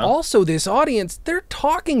 Also, this audience, they're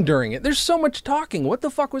talking during it. There's so much talking. What the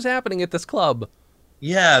fuck was happening at this club?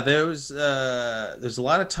 Yeah, there's a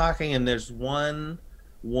lot of talking, and there's one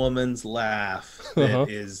woman's laugh that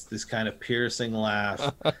is this kind of piercing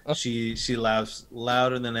laugh. She laughs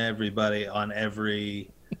louder than everybody on every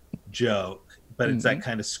joke. But it's that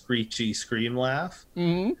kind of screechy scream laugh.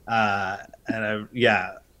 And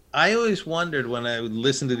I always wondered when I would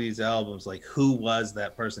listen to these albums, like, who was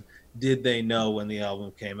that person? Did they know when the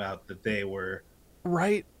album came out that they were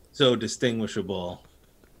so distinguishable?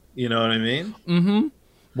 You know what I mean? Mm-hmm.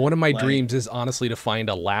 One of my dreams is honestly to find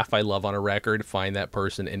a laugh I love on a record, find that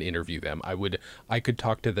person, and interview them. I could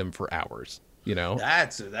talk to them for hours.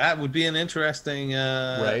 That would be an interesting.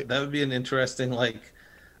 That would be an interesting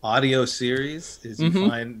audio series. Is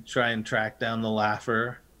you try and track down the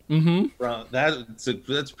laugher. That's a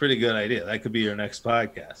pretty good idea. That could be your next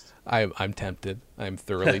podcast. I'm tempted. I'm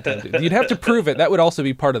thoroughly tempted. You'd have to prove it. That would also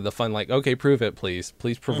be part of the fun. Like, okay, prove it, please.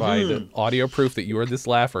 Please provide audio proof that you are this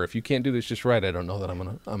laugher. If you can't do this just right, I don't know that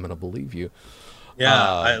I'm gonna believe you.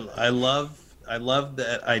 Yeah, I love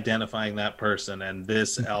that, identifying that person. And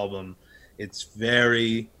this album, it's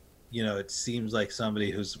very, it seems like somebody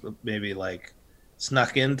who's maybe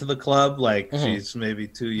snuck into the club, she's maybe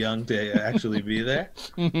too young to actually be there.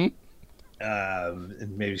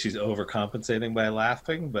 And maybe she's overcompensating by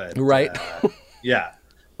laughing, but yeah.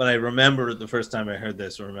 But I remember the first time I heard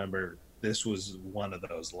this, this was one of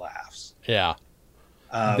those laughs. Yeah.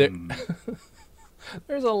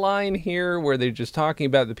 There's a line here where they're just talking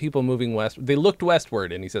about the people moving west. They looked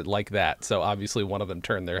westward, and he said, like that. So obviously one of them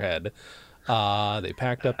turned their head. They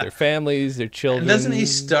packed up their families, their children. And doesn't he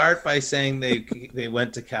start by saying they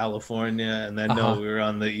went to California, and then no, we were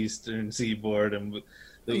on the eastern seaboard, and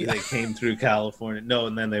they came through California. No,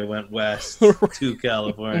 and then they went west to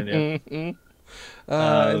California.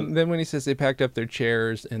 And then when he says they packed up their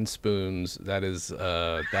chairs and spoons,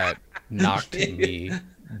 that knocked me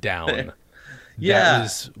down. Yeah, that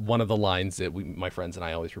was one of the lines that my friends and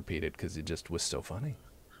I always repeated because it just was so funny.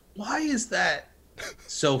 Why is that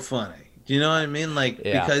so funny? Do you know what I mean?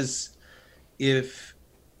 Because is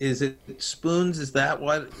it spoons? Is that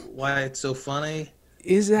why it's so funny?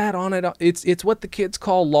 Is that on it? It's what the kids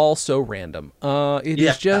call lol so random. It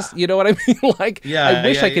is just, you know what I mean? I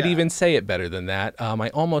wish I could even say it better than that. I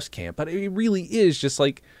almost can't, but it really is just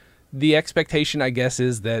The expectation, I guess,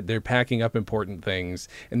 is that they're packing up important things,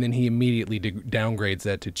 and then he immediately downgrades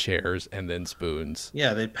that to chairs and then spoons.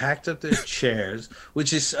 Yeah, they packed up their chairs,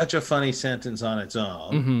 which is such a funny sentence on its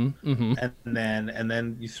own. And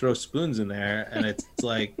then you throw spoons in there, and it's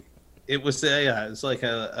like it's like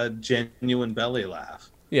a genuine belly laugh.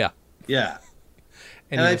 Yeah. Yeah.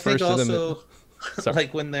 And And he I refers think to them. also Sorry.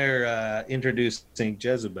 like when they're introducing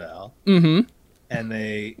Jezebel, and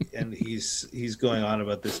he's going on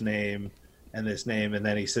about this name, and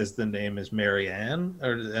then he says the name is Mary Ann,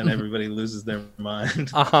 and everybody loses their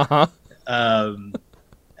mind. Um,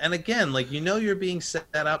 and again, like, you're being set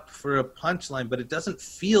up for a punchline, but it doesn't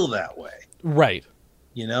feel that way. Right.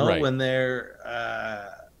 Right. When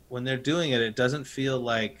they're doing it, it doesn't feel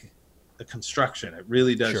like a construction. It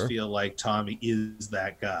really does feel like Tommy is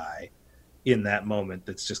that guy in that moment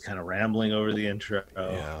that's just kind of rambling over the intro.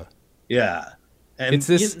 Yeah. And it's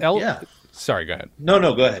this Sorry, go ahead. No,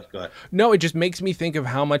 go ahead. No, it just makes me think of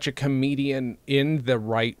how much a comedian in the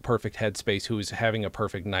right perfect headspace who is having a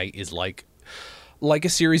perfect night is like a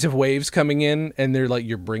series of waves coming in, and they're like,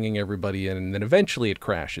 you're bringing everybody in, and then eventually it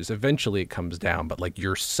crashes. Eventually it comes down, but like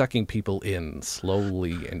you're sucking people in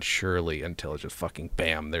slowly and surely until it's just fucking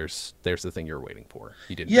bam. There's the thing you're waiting for.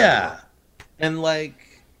 You didn't. Yeah. And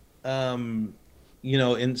like, in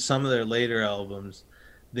some of their later albums,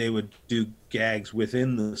 they would do gags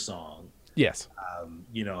within the song. Yes.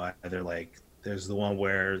 Either like there's the one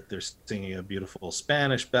where they're singing a beautiful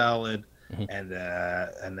Spanish ballad, and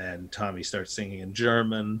then Tommy starts singing in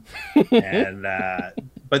German, and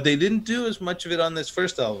but they didn't do as much of it on this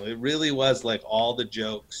first album. It really was like all the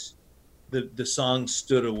jokes, the songs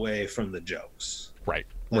stood away from the jokes. Right.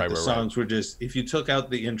 Like the songs were just, if you took out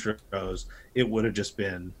the intros, it would have just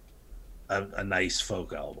been a nice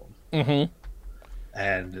folk album.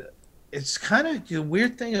 And it's kind of the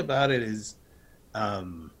weird thing about it is, like,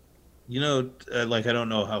 I don't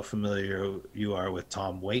know how familiar you are with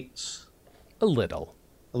Tom Waits. A little.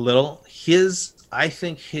 I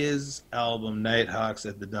think his album Nighthawks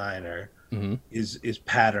at the Diner is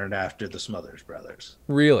patterned after the Smothers Brothers.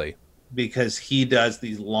 Really? Because he does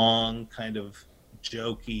these long kind of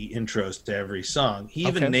jokey intros to every song. He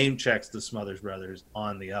even name checks the Smothers Brothers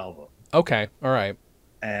on the album. Okay. All right.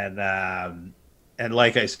 And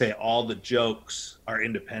like I say, all the jokes are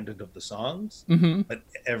independent of the songs, but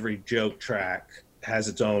every joke track has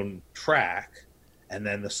its own track, and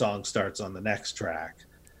then the song starts on the next track.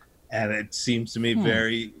 And it seems to me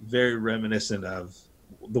very, very reminiscent of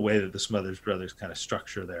the way that the Smothers Brothers kind of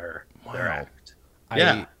structure their act.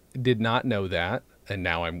 I did not know that. And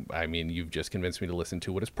now you've just convinced me to listen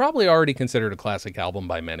to what is probably already considered a classic album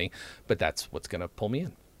by many, but that's what's going to pull me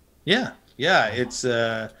in. Yeah. It's,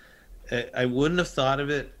 I wouldn't have thought of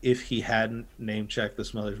it if he hadn't name checked the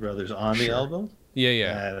Smothers Brothers on the album.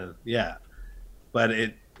 Yeah. But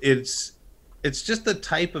it's just the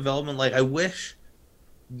type of album, like, I wish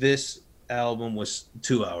this album was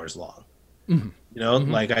 2 hours long.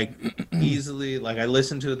 Like, I easily, like, I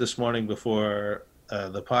listened to it this morning before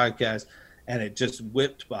the podcast, and it just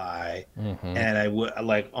whipped by, and I would,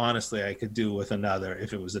 like, honestly, I could do with another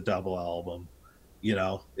if it was a double album.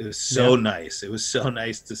 It was so nice. It was so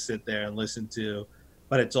nice to sit there and listen to,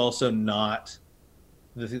 but it's also not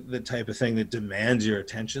the type of thing that demands your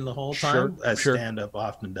attention the whole time, as stand-up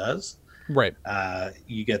often does. Right.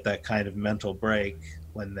 You get that kind of mental break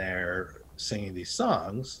when they're singing these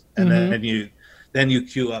songs, and then you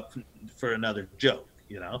queue up for another joke.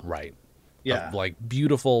 Right. Yeah. Like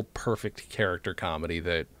beautiful, perfect character comedy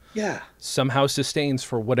that yeah somehow sustains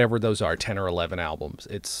for whatever those are, 10 or 11 albums.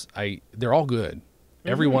 They're all good.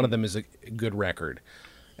 Every one of them is a good record.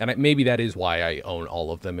 And maybe that is why I own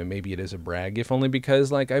all of them, and maybe it is a brag, if only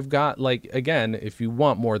because, like, I've got, like, again, if you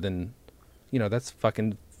want more than, that's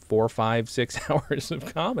fucking 4, 5, 6 hours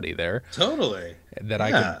of comedy there. Totally. That I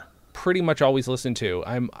can pretty much always listen to.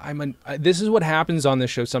 This is what happens on this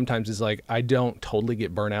show sometimes, is like, I don't totally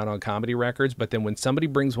get burnout on comedy records, but then when somebody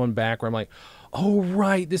brings one back where I'm like, oh,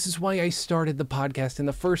 right, this is why I started the podcast in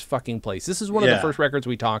the first fucking place. This is one of the first records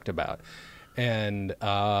we talked about. And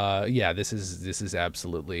this is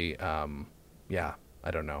absolutely I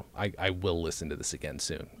don't know. I will listen to this again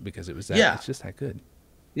soon because it's just that good.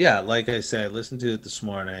 Yeah, like I said, I listened to it this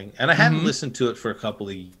morning, and I hadn't listened to it for a couple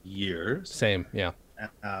of years. Same, yeah.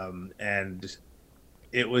 And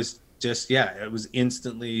it was just it was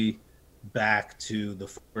instantly back to the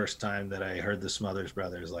first time that I heard the Smothers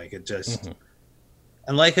Brothers. Like, it just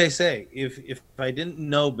and like I say, if I didn't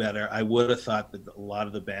know better, I would have thought that a lot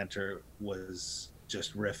of the banter was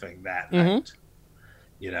just riffing that night.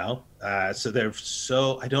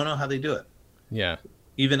 So I don't know how they do it. Yeah.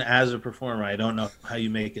 even as a performer, I don't know how you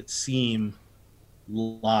make it seem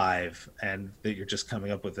live and that you're just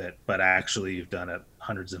coming up with it, but actually you've done it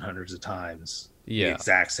hundreds and hundreds of times the Yeah.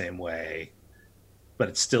 exact same way, but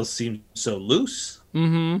it still seems so loose.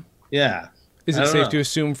 Mm-hmm. Yeah. Is I it don't safe know. to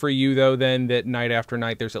assume for you though then that night after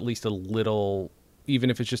night there's at least a little, even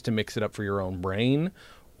if it's just to mix it up for your own brain,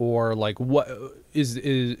 or like what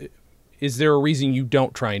is there a reason you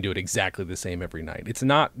don't try and do it exactly the same every night? It's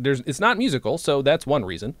not musical, so that's one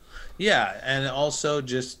reason. Yeah, and also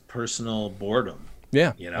just personal boredom,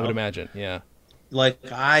 Yeah, you I would know? imagine. Yeah. Like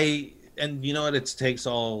I and you know what, it takes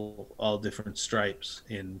all different stripes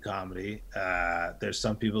in comedy. There's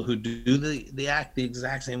some people who do the act the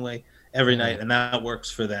exact same way every Mm-hmm. night, and that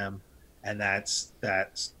works for them, and that's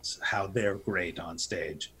how they're great on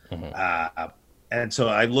stage. uh, and so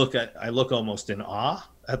I look almost in awe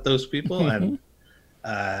at those people, Mm-hmm.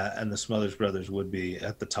 and the Smothers Brothers would be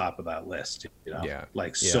at the top of that list, you know, Yeah.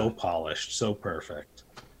 like Yeah. so polished, so perfect.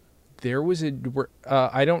 There was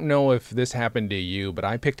I don't know if this happened to you, but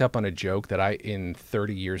I picked up on a joke that in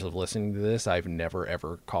 30 years of listening to this, I've never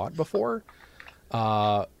ever caught before.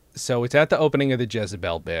 So it's at the opening of the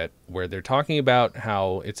Jezebel bit where they're talking about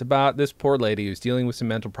how it's about this poor lady who's dealing with some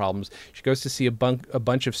mental problems. She goes to see a bunch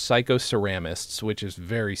of psychoceramists, which is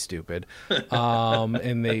very stupid.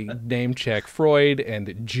 And they name check Freud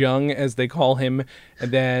and Jung, as they call him.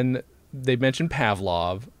 And then they mention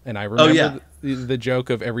Pavlov. And I Oh remember yeah. the joke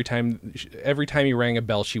of every time he rang a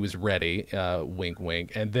bell, she was ready. Wink,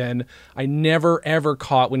 wink. And then I never ever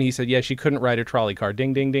caught when he said, "Yeah, she couldn't ride a trolley car."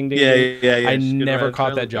 Ding, ding, ding, ding, Yeah, ding. yeah, I yeah. She could never ride a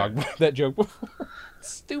caught trailer that car. joke. That joke before.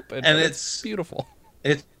 Stupid, And but it's beautiful.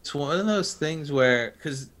 it's one of those things where,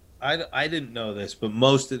 because I didn't know this, but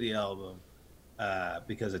most of the album,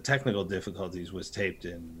 because of technical difficulties, was taped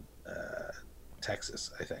in Texas,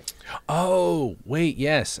 I think. Oh, wait,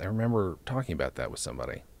 yes, I remember talking about that with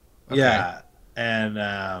somebody. Okay. Yeah,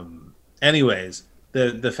 and anyways,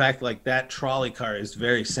 the fact like that trolley car is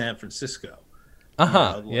very San Francisco. Uh You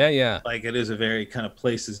huh. know, Yeah, yeah. like it is a very kind of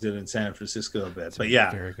places it in San Francisco a bit. It's a But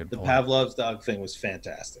yeah, very good the point. Pavlov's dog thing was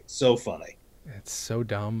fantastic. So funny. It's so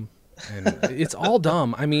dumb. And it's all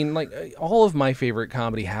dumb. I mean, like all of my favorite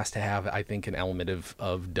comedy has to have, I think, an element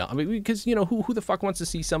of dumb. I mean, because you know who the fuck wants to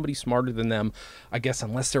see somebody smarter than them? I guess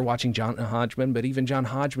unless they're watching John Hodgman. But even John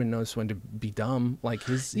Hodgman knows when to be dumb. Like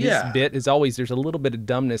his Yeah. bit is always there's a little bit of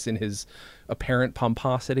dumbness in his apparent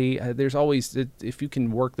pomposity. There's always if you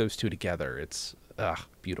can work those two together, it's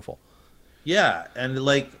beautiful. Yeah, and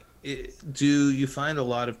like, do you find a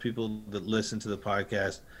lot of people that listen to the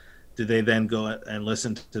podcast? Do they then go and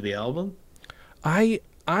listen to the album?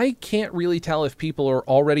 I can't really tell if people are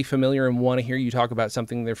already familiar and want to hear you talk about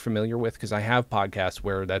something they're familiar with, because I have podcasts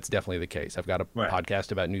where that's definitely the case. I've got a Right.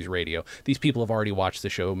 podcast about news radio. These people have already watched the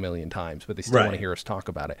show a million times, but they still want to Right. hear us talk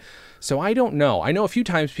about it. So I don't know. I know a few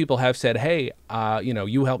times people have said, "Hey,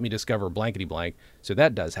 you helped me discover blankety blank," so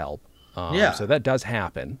that does help. Yeah, So that does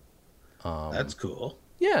happen. that's cool.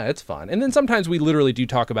 Yeah, it's fun. And then sometimes we literally do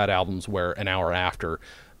talk about albums where an hour after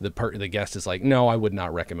the guest is like, "No, I would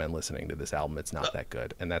not recommend listening to this album. It's not that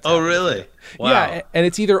good." And that's Oh, happened. really? Wow. Yeah, and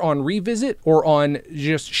it's either on revisit or on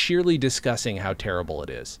just sheerly discussing how terrible it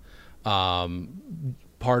is.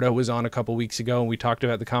 Pardo was on a couple weeks ago, and we talked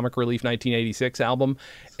about the Comic Relief 1986 album,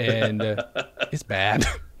 and it's bad.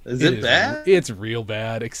 Is it bad? It's real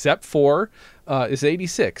bad, except for it's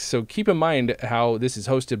 86. So keep in mind how this is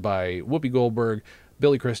hosted by Whoopi Goldberg,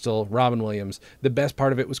 Billy Crystal, Robin Williams. The best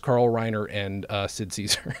part of it was Carl Reiner and Sid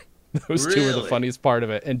Caesar. Those two are the Really? funniest part of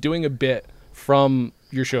it, and doing a bit from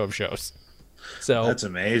your show of shows. So That's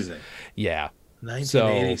amazing. yeah,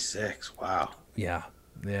 1986. Wow. yeah,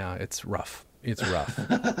 it's rough. It's rough.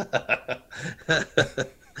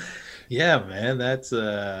 Yeah, man. That's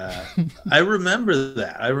I remember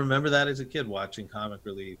that. I remember that as a kid watching Comic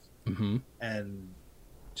Relief. Hmm. And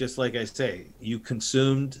just like I say, you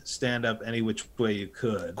consumed stand up any which way you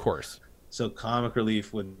could. Of course. So Comic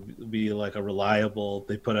Relief would be like a reliable,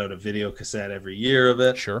 they put out a video cassette every year of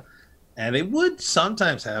it. Sure. And it would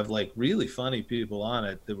sometimes have like really funny people on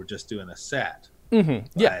it that were just doing a set. Hmm.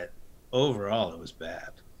 Yeah. But overall it was bad.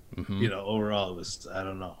 Hmm. You know, overall it was, I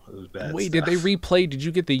don't know, it was bad. Wait, stuff. did they replay? Did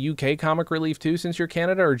you get the UK Comic Relief too, since you're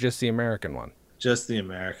Canada, or just the American one? Just the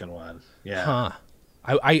American one. Yeah. Huh.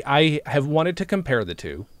 I have wanted to compare the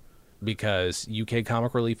two because UK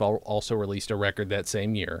Comic Relief also released a record that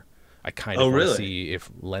same year. I kind of Oh, want to really? see if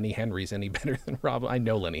Lenny Henry's any better than Rob. I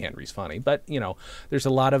know Lenny Henry's funny, but you know, there's a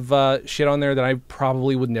lot of shit on there that I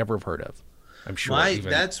probably would never have heard of. I'm sure.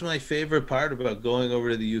 That's my favorite part about going over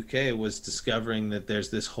to the UK was discovering that there's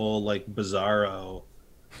this whole like bizarro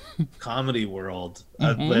comedy world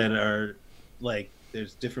Mhm. that are like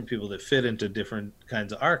there's different people that fit into different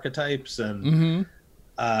kinds of archetypes, Mm-hmm.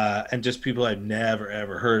 and just people I've never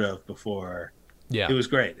ever heard of before. Yeah. It was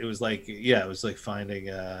great. It was like, yeah, it was like finding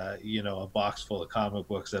a box full of comic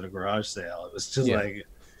books at a garage sale. It was just Yeah. like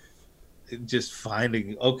just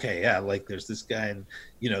finding, okay, yeah, like there's this guy, and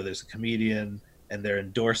there's a comedian, and they're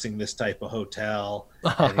endorsing this type of hotel,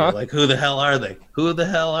 and you're Uh-huh. like, who the hell are they? Who the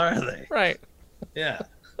hell are they? Right. Yeah.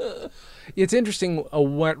 It's interesting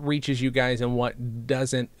what reaches you guys and what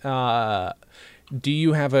doesn't. Do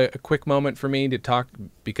you have a quick moment for me to talk?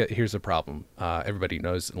 Because here's the problem. Everybody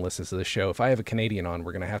knows and listens to the show. If I have a Canadian on,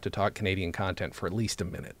 we're going to have to talk Canadian content for at least a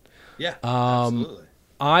minute. Yeah, absolutely.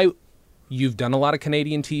 You've done a lot of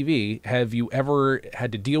Canadian TV. Have you ever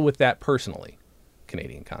had to deal with that personally?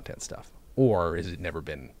 Canadian content stuff? Or has it never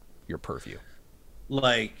been your purview?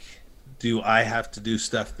 Like, do I have to do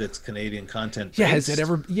stuff that's Canadian content based? Has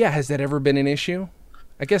that ever been an issue?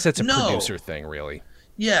 I guess that's a No. producer thing, really.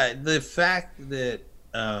 Yeah, the fact that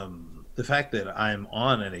I'm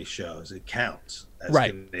on any shows, it counts as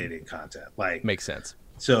Right. Canadian content. Like, Makes sense.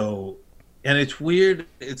 so, and it's weird.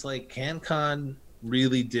 It's like CanCon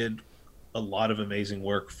really did a lot of amazing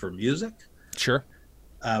work for music, Sure.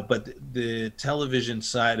 but the television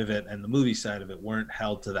side of it and the movie side of it weren't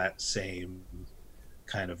held to that same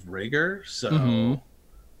kind of rigor. So, Mhm.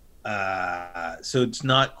 so it's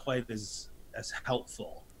not quite as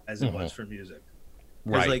helpful as it was for music.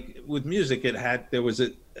 Because Right. like with music, there was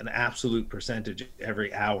an absolute percentage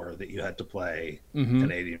every hour that you had to play Mhm.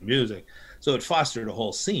 Canadian music, so it fostered a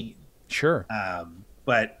whole scene. Sure.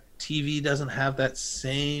 But TV doesn't have that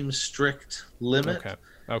same strict limit, Okay.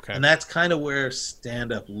 Okay. and that's kind of where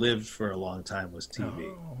stand-up lived for a long time, was TV.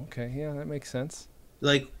 Oh, okay. Yeah, that makes sense.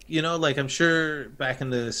 Like, like I'm sure back in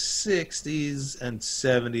the 60s and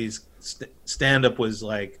 70s, stand-up was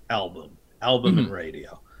like album and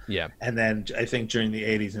radio. Yeah. And then I think during the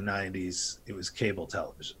 80s and 90s, it was cable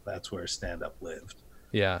television. That's where stand-up lived.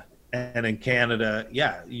 Yeah. And in Canada,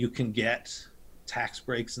 yeah, you can get tax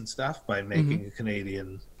breaks and stuff by making a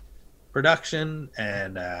Canadian production.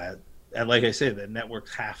 And like I say, the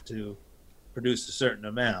networks have to produce a certain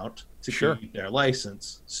amount to Sure. keep their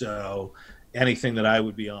license. So anything that I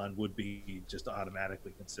would be on would be just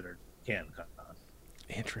automatically considered CanCon.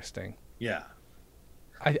 Interesting. Yeah.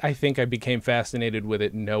 I think I became fascinated with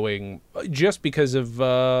it knowing just because of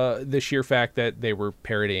the sheer fact that they were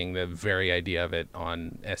parodying the very idea of it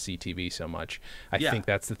on SCTV so much. I Yeah. think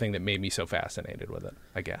that's the thing that made me so fascinated with it,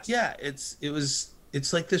 I guess. Yeah, it's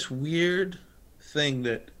like this weird thing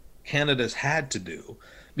that Canada's had to do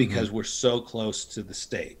because we're so close to the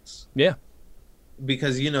States. Yeah.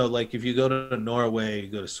 Because like if you go to Norway, you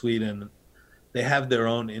go to Sweden, they have their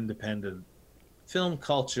own independent film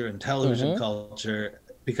culture and television culture,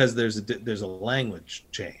 because there's a language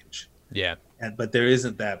change. Yeah. But there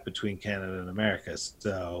isn't that between Canada and America.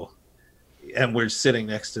 So, and we're sitting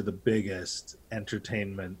next to the biggest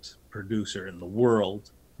entertainment producer in the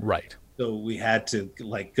world. Right. So we had to,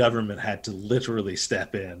 like, government had to literally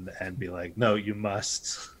step in and be like, no, you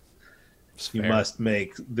must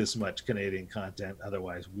make this much Canadian content,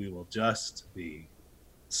 otherwise we will just be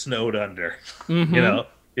snowed under.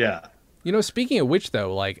 Yeah. Speaking of which,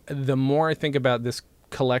 though, like, the more I think about this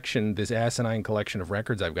collection, this asinine collection of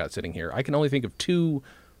records I've got sitting here, I can only think of two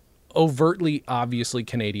overtly, obviously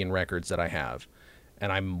Canadian records that I have.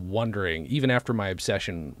 And I'm wondering, even after my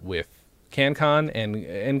obsession with CanCon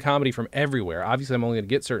and comedy from everywhere, obviously I'm only going to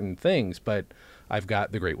get certain things, but I've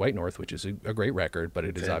got The Great White North, which is a great record, but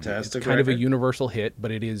it is obviously it's kind of a universal hit,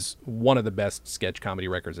 but it is one of the best sketch comedy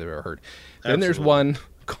records I've ever heard. Then there's one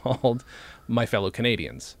called My Fellow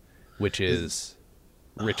Canadians, which is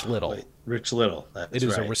Rich Little. Rich Little. That's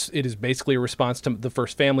right. It is basically a response to the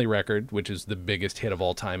first Family record, which is the biggest hit of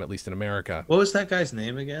all time, at least in America. What was that guy's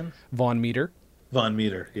name again? Von Meter. Von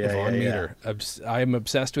Meter. Yeah, Von Meter. I'm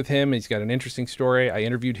obsessed with him. He's got an interesting story. I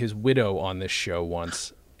interviewed his widow on this show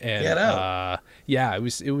once. And yeah, it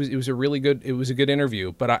was a really good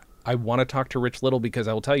interview. But I want to talk to Rich Little because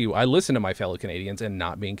I will tell you, I listen to My Fellow Canadians, and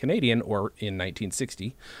not being Canadian or in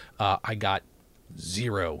 1960, I got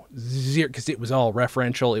zero because it was all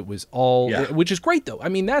referential. It was all, which is great though. I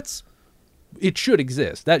mean, it should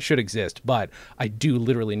exist. That should exist. But I do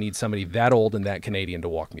literally need somebody that old and that Canadian to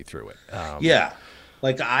walk me through it. Yeah.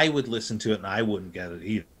 Like I would listen to it and I wouldn't get it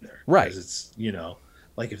either. Right. Because it's,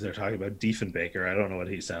 like if they're talking about Diefenbaker, I don't know what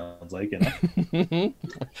he sounds like,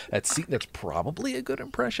 That's probably a good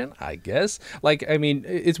impression, I guess. Like, I mean,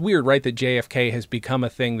 it's weird, right, that JFK has become a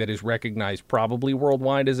thing that is recognized probably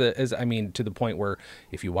worldwide as I mean, to the point where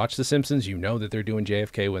if you watch The Simpsons, you know that they're doing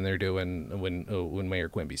JFK when they're doing when Mayor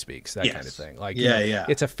Quimby speaks, that kind of thing. Like, yeah, yeah,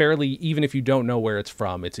 it's a fairly, even if you don't know where it's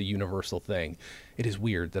from, it's a universal thing. It is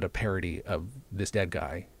weird that a parody of this dead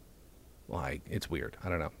guy, like, it's weird. I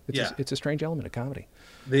don't know. It's a strange element of comedy.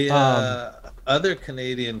 The other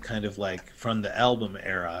Canadian kind of like from the album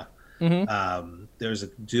era, there's a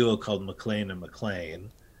duo called McLean and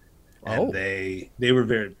McLean, and they were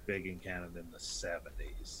very big in Canada in the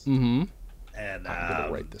 70s. And I'm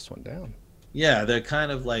gonna write this one down. Yeah, they're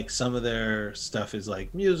kind of like some of their stuff is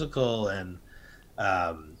like musical and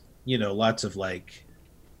lots of like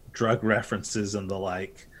drug references and the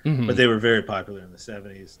like. But they were very popular in the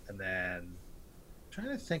 70s. And then I'm trying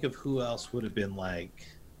to think of who else would have been like.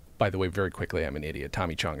 By the way, very quickly, I'm an idiot.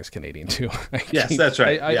 Tommy Chong is Canadian too. Yes, that's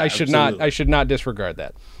right. I should not. I should not disregard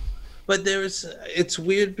that. But it's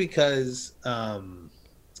weird because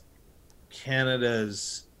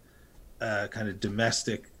Canada's kind of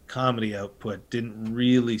domestic comedy output didn't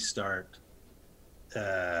really start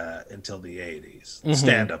until the 80s,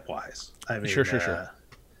 stand-up wise. I mean, sure.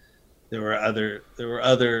 There were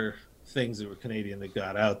other things that were Canadian that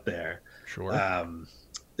got out there. Sure.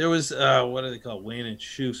 There was what do they call Wayne and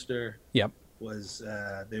Schuster? Yep.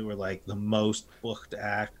 They were like the most booked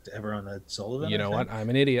act ever on Ed Sullivan. You know what? I'm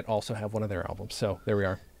an idiot. Also have one of their albums. So there we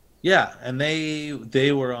are. Yeah, and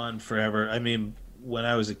they were on forever. I mean, when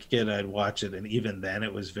I was a kid, I'd watch it, and even then,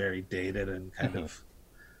 it was very dated and kind of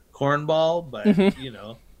cornball. But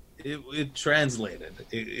it translated.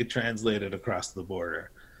 It translated across the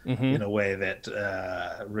border in a way that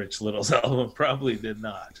Rich Little's album probably did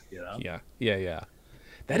not. Yeah.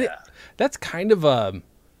 That's kind of a.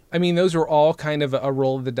 I mean, those were all kind of a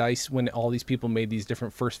roll of the dice when all these people made these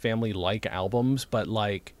different First Family like albums. But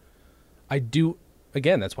like, I do.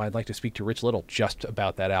 Again, that's why I'd like to speak to Rich Little just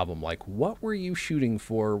about that album. Like, what were you shooting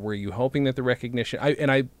for? Were you hoping that the recognition?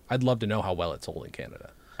 I'd love to know how well it sold in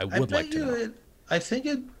Canada. I would like to know. I think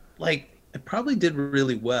it probably did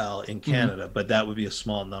really well in Canada, but that would be a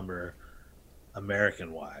small number,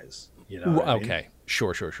 American wise. Okay, I mean?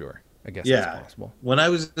 Sure. I guess that's possible. When I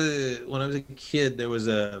was a kid, there was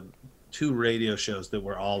 2 radio shows that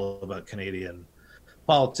were all about Canadian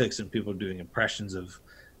politics and people doing impressions of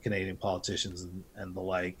Canadian politicians and the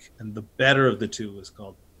like. And the better of the 2 was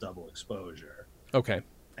called Double Exposure. Okay.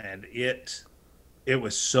 And it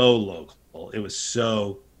was so local. It was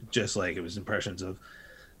so just like it was impressions of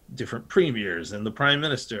different premiers and the prime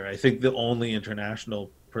minister. I think the only international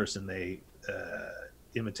person they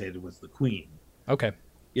imitated was the Queen. Okay.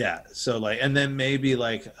 Yeah. So like, and then maybe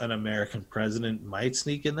like an American president might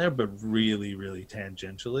sneak in there, but really, really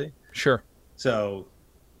tangentially. Sure. So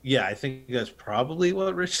yeah, I think that's probably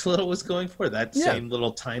what Rich Little was going for. That same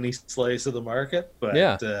little tiny slice of the market.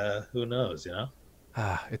 But who knows,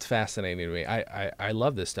 It's fascinating to me. I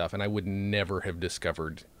love this stuff, and I would never have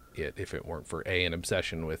discovered it if it weren't for A, an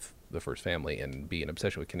obsession with the First Family, and B, an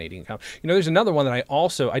obsession with Canadian comedy. There's another one that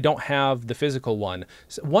I don't have the physical one.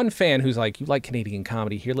 One fan who's like, you like Canadian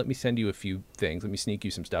comedy? Here, let me send you a few things. Let me sneak you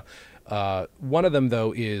some stuff. One of them,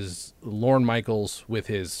 though, is Lorne Michaels with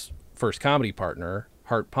his first comedy partner,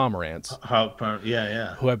 Hart Pomerantz.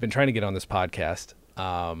 Who I've been trying to get on this podcast.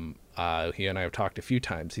 He and I have talked a few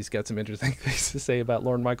times. He's got some interesting things to say about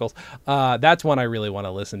Lorne Michaels. That's one I really want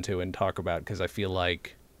to listen to and talk about because I feel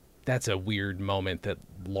like that's a weird moment that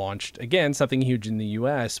launched, again, something huge in the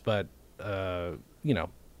U.S., but,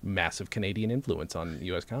 massive Canadian influence on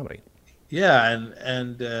U.S. comedy. Yeah,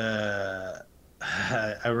 and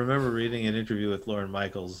I remember reading an interview with Lorne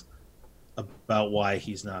Michaels about why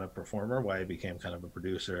he's not a performer, why he became kind of a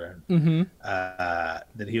producer, and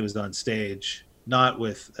that he was on stage, not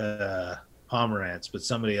with Pomerantz, but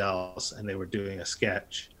somebody else, and they were doing a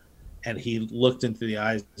sketch, and he looked into the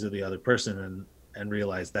eyes of the other person and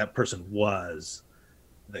realized that person was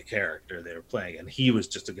the character they were playing, and he was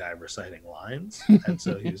just a guy reciting lines. And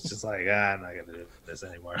so he was just like, I'm not gonna do this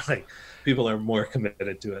anymore. Like, people are more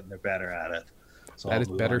committed to it and they're better at it. So that is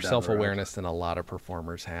better self-awareness than a lot of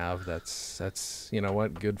performers have. That's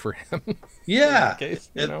good for him. Yeah. Case,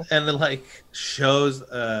 and it like shows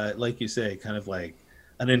like you say, kind of like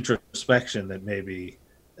an introspection that maybe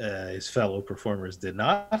his fellow performers did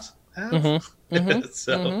not have.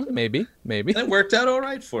 Maybe it worked out all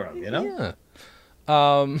right for him, Yeah.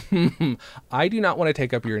 I do not want to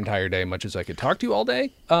take up your entire day, much as I could talk to you all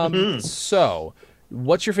day. So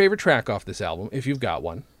what's your favorite track off this album, if you've got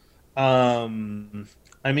one? I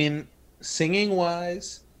mean, singing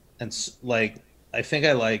wise, and like I think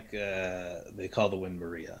I like They Call the Wind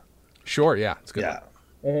Maria. Sure, yeah, it's a good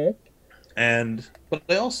one. Yeah. And but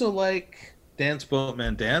I also like Dance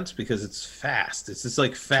Boatman Dance because it's fast. It's just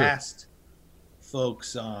like True. fast folk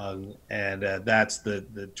song, and that's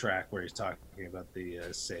the track where he's talking about the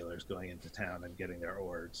sailors going into town and getting their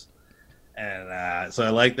oars. And so I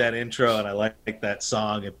like that intro, and I like that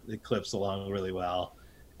song. It clips along really well,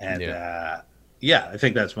 and Yeah, yeah, I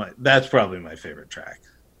think that's probably my favorite track.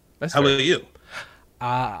 that's How fair. about you?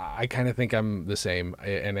 I kind of think I'm the same,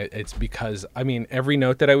 and it's because I mean every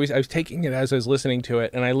note that I was taking it as I was listening to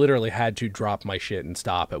it, and I literally had to drop my shit and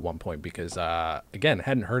stop at one point because again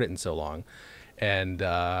hadn't heard it in so long, and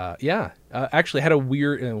yeah, actually had a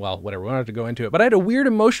weird well whatever we don't have to go into it, but I had a weird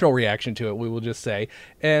emotional reaction to it. We will just say,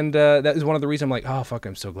 and that is one of the reasons I'm like, oh fuck,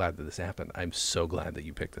 I'm so glad that this happened. I'm so glad that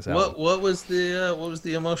you picked this album. What was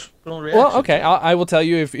the emotional Well, reaction okay, to it? I will tell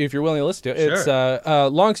you if you're willing to listen to it. It's Sure.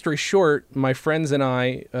 long story short, my friends and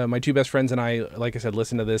I, my two best friends and I, like I said,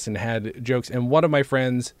 listened to this and had jokes. And one of my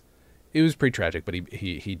friends, it was pretty tragic, but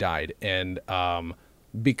he died. And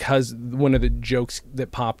because one of the jokes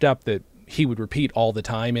that popped up that he would repeat all the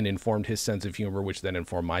time and informed his sense of humor, which then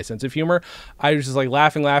informed my sense of humor. I was just like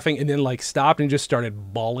laughing, and then like stopped and just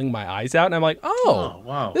started bawling my eyes out. And I'm like, oh, Oh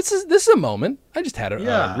wow. this is a moment. I just had a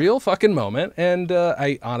Yeah. real fucking moment, and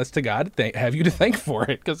I, honest to God, have you to thank for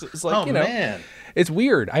it because it's like Oh man. it's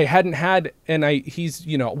weird. I hadn't had, and he's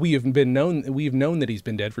we've known that he's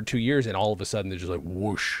been dead for 2 years, and all of a sudden they're just like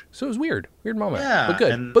whoosh. So it was weird moment, Yeah, but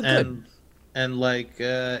good, and but good. like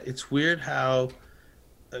it's weird how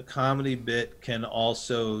a comedy bit can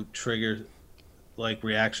also trigger like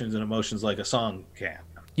reactions and emotions like a song can.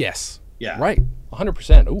 Yes, Yeah. right,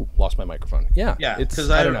 100%. Ooh, lost my microphone. Yeah, Yeah, it's because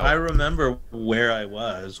I don't know. I remember where I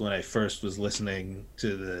was when I first was listening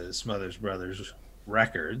to the Smothers Brothers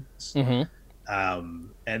records, Hmm.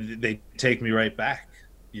 and they take me right back,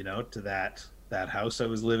 to that house I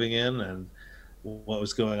was living in and what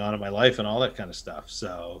was going on in my life and all that kind of stuff.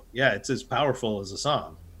 So yeah, it's as powerful as a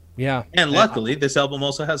song. Yeah, And luckily, this album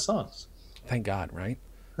also has songs. thank God, right?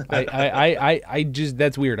 I just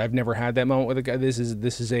that's weird. I've never had that moment with a guy. This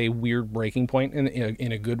is a weird breaking point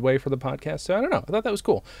in a good way for the podcast. So I don't know. I thought that was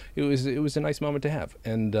cool. It was a nice moment to have,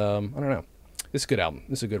 and I don't know. This is a good album.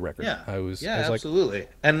 This is a good record. Yeah, I was yeah, like, absolutely.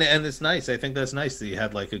 And it's nice. I think that's nice that you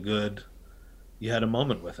had a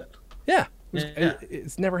moment with it. yeah, Yeah.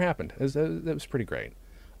 it's never happened. That was pretty great.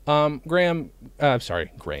 Graham,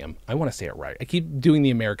 sorry, Graham. I want to say it right. I keep doing the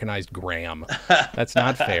Americanized Graham. That's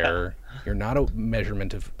not fair. You're not a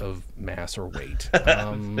measurement of mass or weight.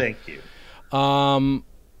 Thank you.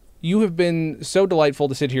 You have been so delightful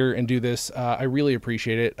to sit here and do this. I really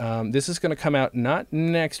appreciate it. This is going to come out not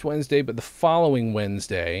next Wednesday, but the following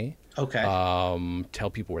Wednesday. Okay. Tell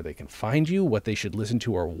people where they can find you, what they should listen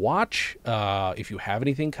to or watch. If you have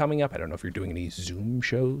anything coming up, I don't know if you're doing any Zoom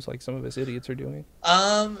shows like some of us idiots are doing.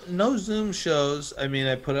 No Zoom shows. I mean,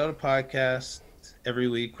 I put out a podcast every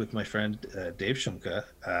week with my friend Dave Shumka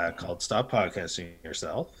called "Stop Podcasting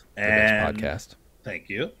Yourself." The best podcast. Thank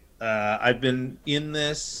you. I've been in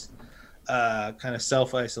this kind of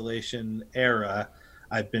self-isolation era.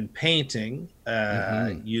 I've been painting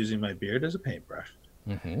using my beard as a paintbrush.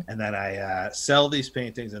 Mm-hmm. And then I sell these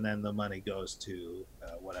paintings, and then the money goes to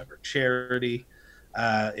whatever charity.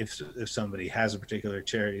 If somebody has a particular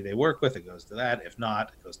charity they work with, it goes to that. If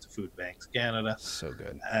not, it goes to Food Banks Canada. So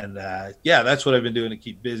good. And yeah, that's what I've been doing to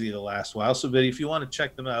keep busy the last while. So, but if you want to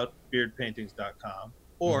check them out, beardpaintings.com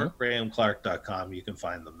or grahamclark.com, you can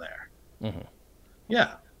find them there. Mm-hmm.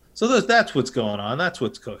 Yeah. So that's what's going on. That's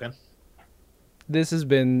what's cooking. This has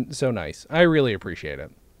been so nice. I really appreciate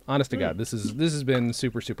it. Honest to God, this has been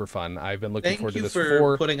super, super fun. I've been looking forward to this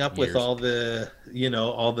for putting up years. with all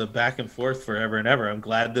the back and forth forever and ever. I'm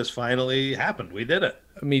glad this finally happened. We did it.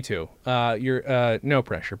 Me too. You're no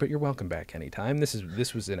pressure, but you're welcome back anytime.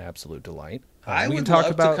 This was an absolute delight. I we would can talk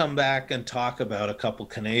love about to come back and talk about a couple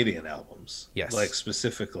Canadian albums. Yes. Like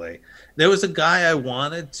specifically. There was a guy I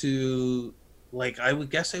wanted to I would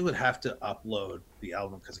guess I would have to upload the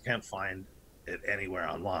album because I can't find it anywhere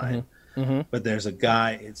online. Mm-hmm. But there's a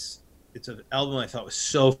guy, it's an album I thought was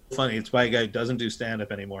so funny. It's by a guy who doesn't do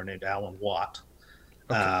stand-up anymore named Alan Watt.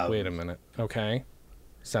 Okay, wait a minute. Okay.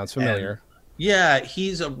 Sounds familiar. Yeah,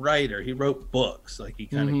 he's a writer. He wrote books. Like he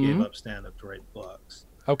kind of gave up stand-up to write books.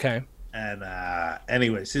 Okay. And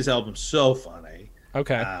anyways, his album's so funny.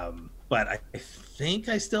 Okay. But I think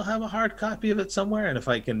I still have a hard copy of it somewhere, and if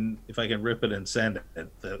I can rip it and send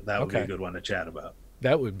it, that would be a good one to chat about.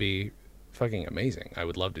 That would be Fucking amazing. I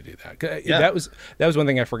would love to do that. Yeah. That was one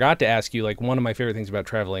thing I forgot to ask you. Like, one of my favorite things about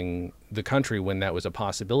traveling the country when that was a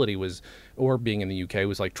possibility was, or being in the UK,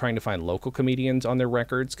 was like trying to find local comedians on their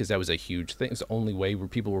records, because that was a huge thing. It's the only way where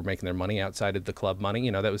people were making their money outside of the club money.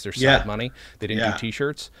 You know, that was their side money. They didn't do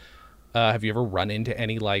T-shirts. Have you ever run into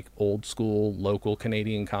any like old school local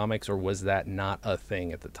Canadian comics, or was that not a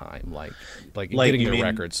thing at the time? Like getting their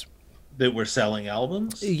records. That were selling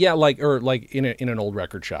albums? Yeah, like in an old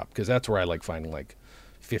record shop, because that's where I like finding like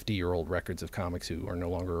 50-year-old records of comics who are no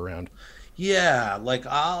longer around. Yeah, like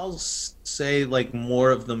I'll say like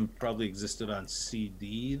more of them probably existed on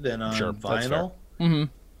CD than on vinyl.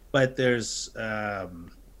 Mm-hmm. But there's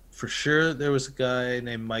for sure there was a guy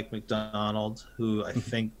named Mike McDonald who I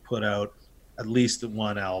think put out at least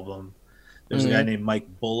one album. There's a guy named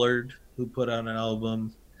Mike Bullard who put out an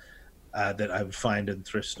album. That I would find in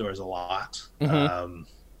thrift stores a lot.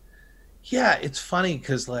 Yeah, it's funny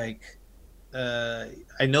because like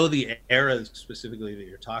I know the era specifically that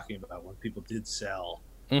you're talking about when people did sell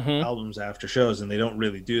albums after shows, and they don't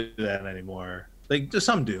really do that anymore. Like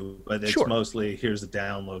some do, but it's mostly here's the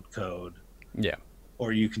download code. Yeah.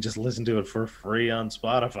 Or you can just listen to it for free on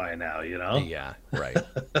Spotify now, you know? Yeah, right.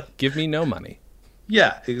 Give me no money.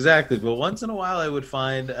 Yeah, exactly. But once in a while, I would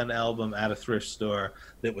find an album at a thrift store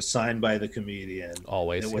that was signed by the comedian.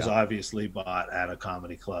 Always. It was obviously bought at a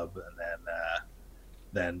comedy club and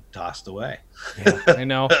then tossed away. Yeah, I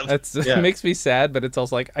know. It makes me sad, but it's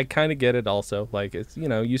also like I kind of get it. Also, like it's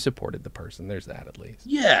you supported the person. There's that at least.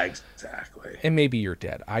 Yeah, exactly. And maybe you're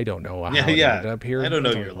dead. I don't know how it ended up here. I don't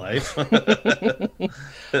know your life.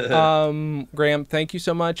 Graham, thank you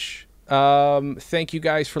so much. Thank you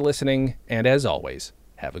guys for listening, and as always,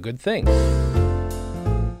 have a good thing.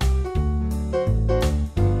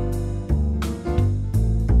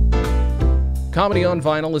 Comedy on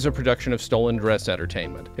Vinyl is a production of Stolen Dress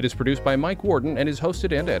Entertainment. It is produced by Mike Warden and is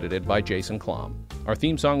hosted and edited by Jason Klom. Our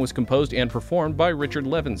theme song was composed and performed by Richard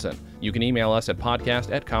Levinson. You can email us at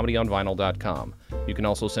podcast@comedyonvinyl.com. You can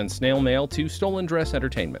also send snail mail to Stolen Dress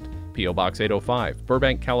Entertainment, P.O. Box 805,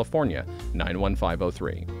 Burbank, California,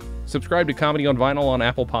 91503. Subscribe to Comedy on Vinyl on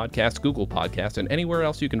Apple Podcasts, Google Podcasts, and anywhere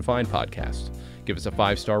else you can find podcasts. Give us a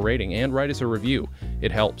 5-star rating and write us a review.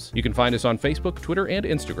 It helps. You can find us on Facebook, Twitter, and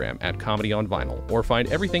Instagram at Comedy on Vinyl, or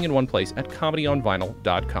find everything in one place at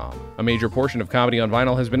comedyonvinyl.com. A major portion of Comedy on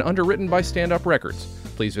Vinyl has been underwritten by Stand Up Records.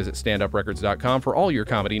 Please visit standuprecords.com for all your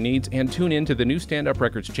comedy needs, and tune in to the new Stand Up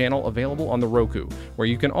Records channel available on the Roku, where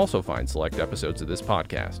you can also find select episodes of this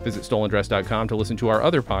podcast. Visit stolendress.com to listen to our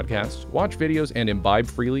other podcasts, watch videos, and imbibe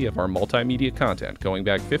freely of our multimedia content going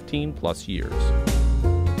back 15 plus years.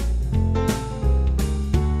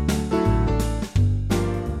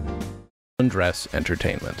 Dress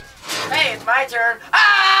Entertainment. Hey, it's my turn. Ah!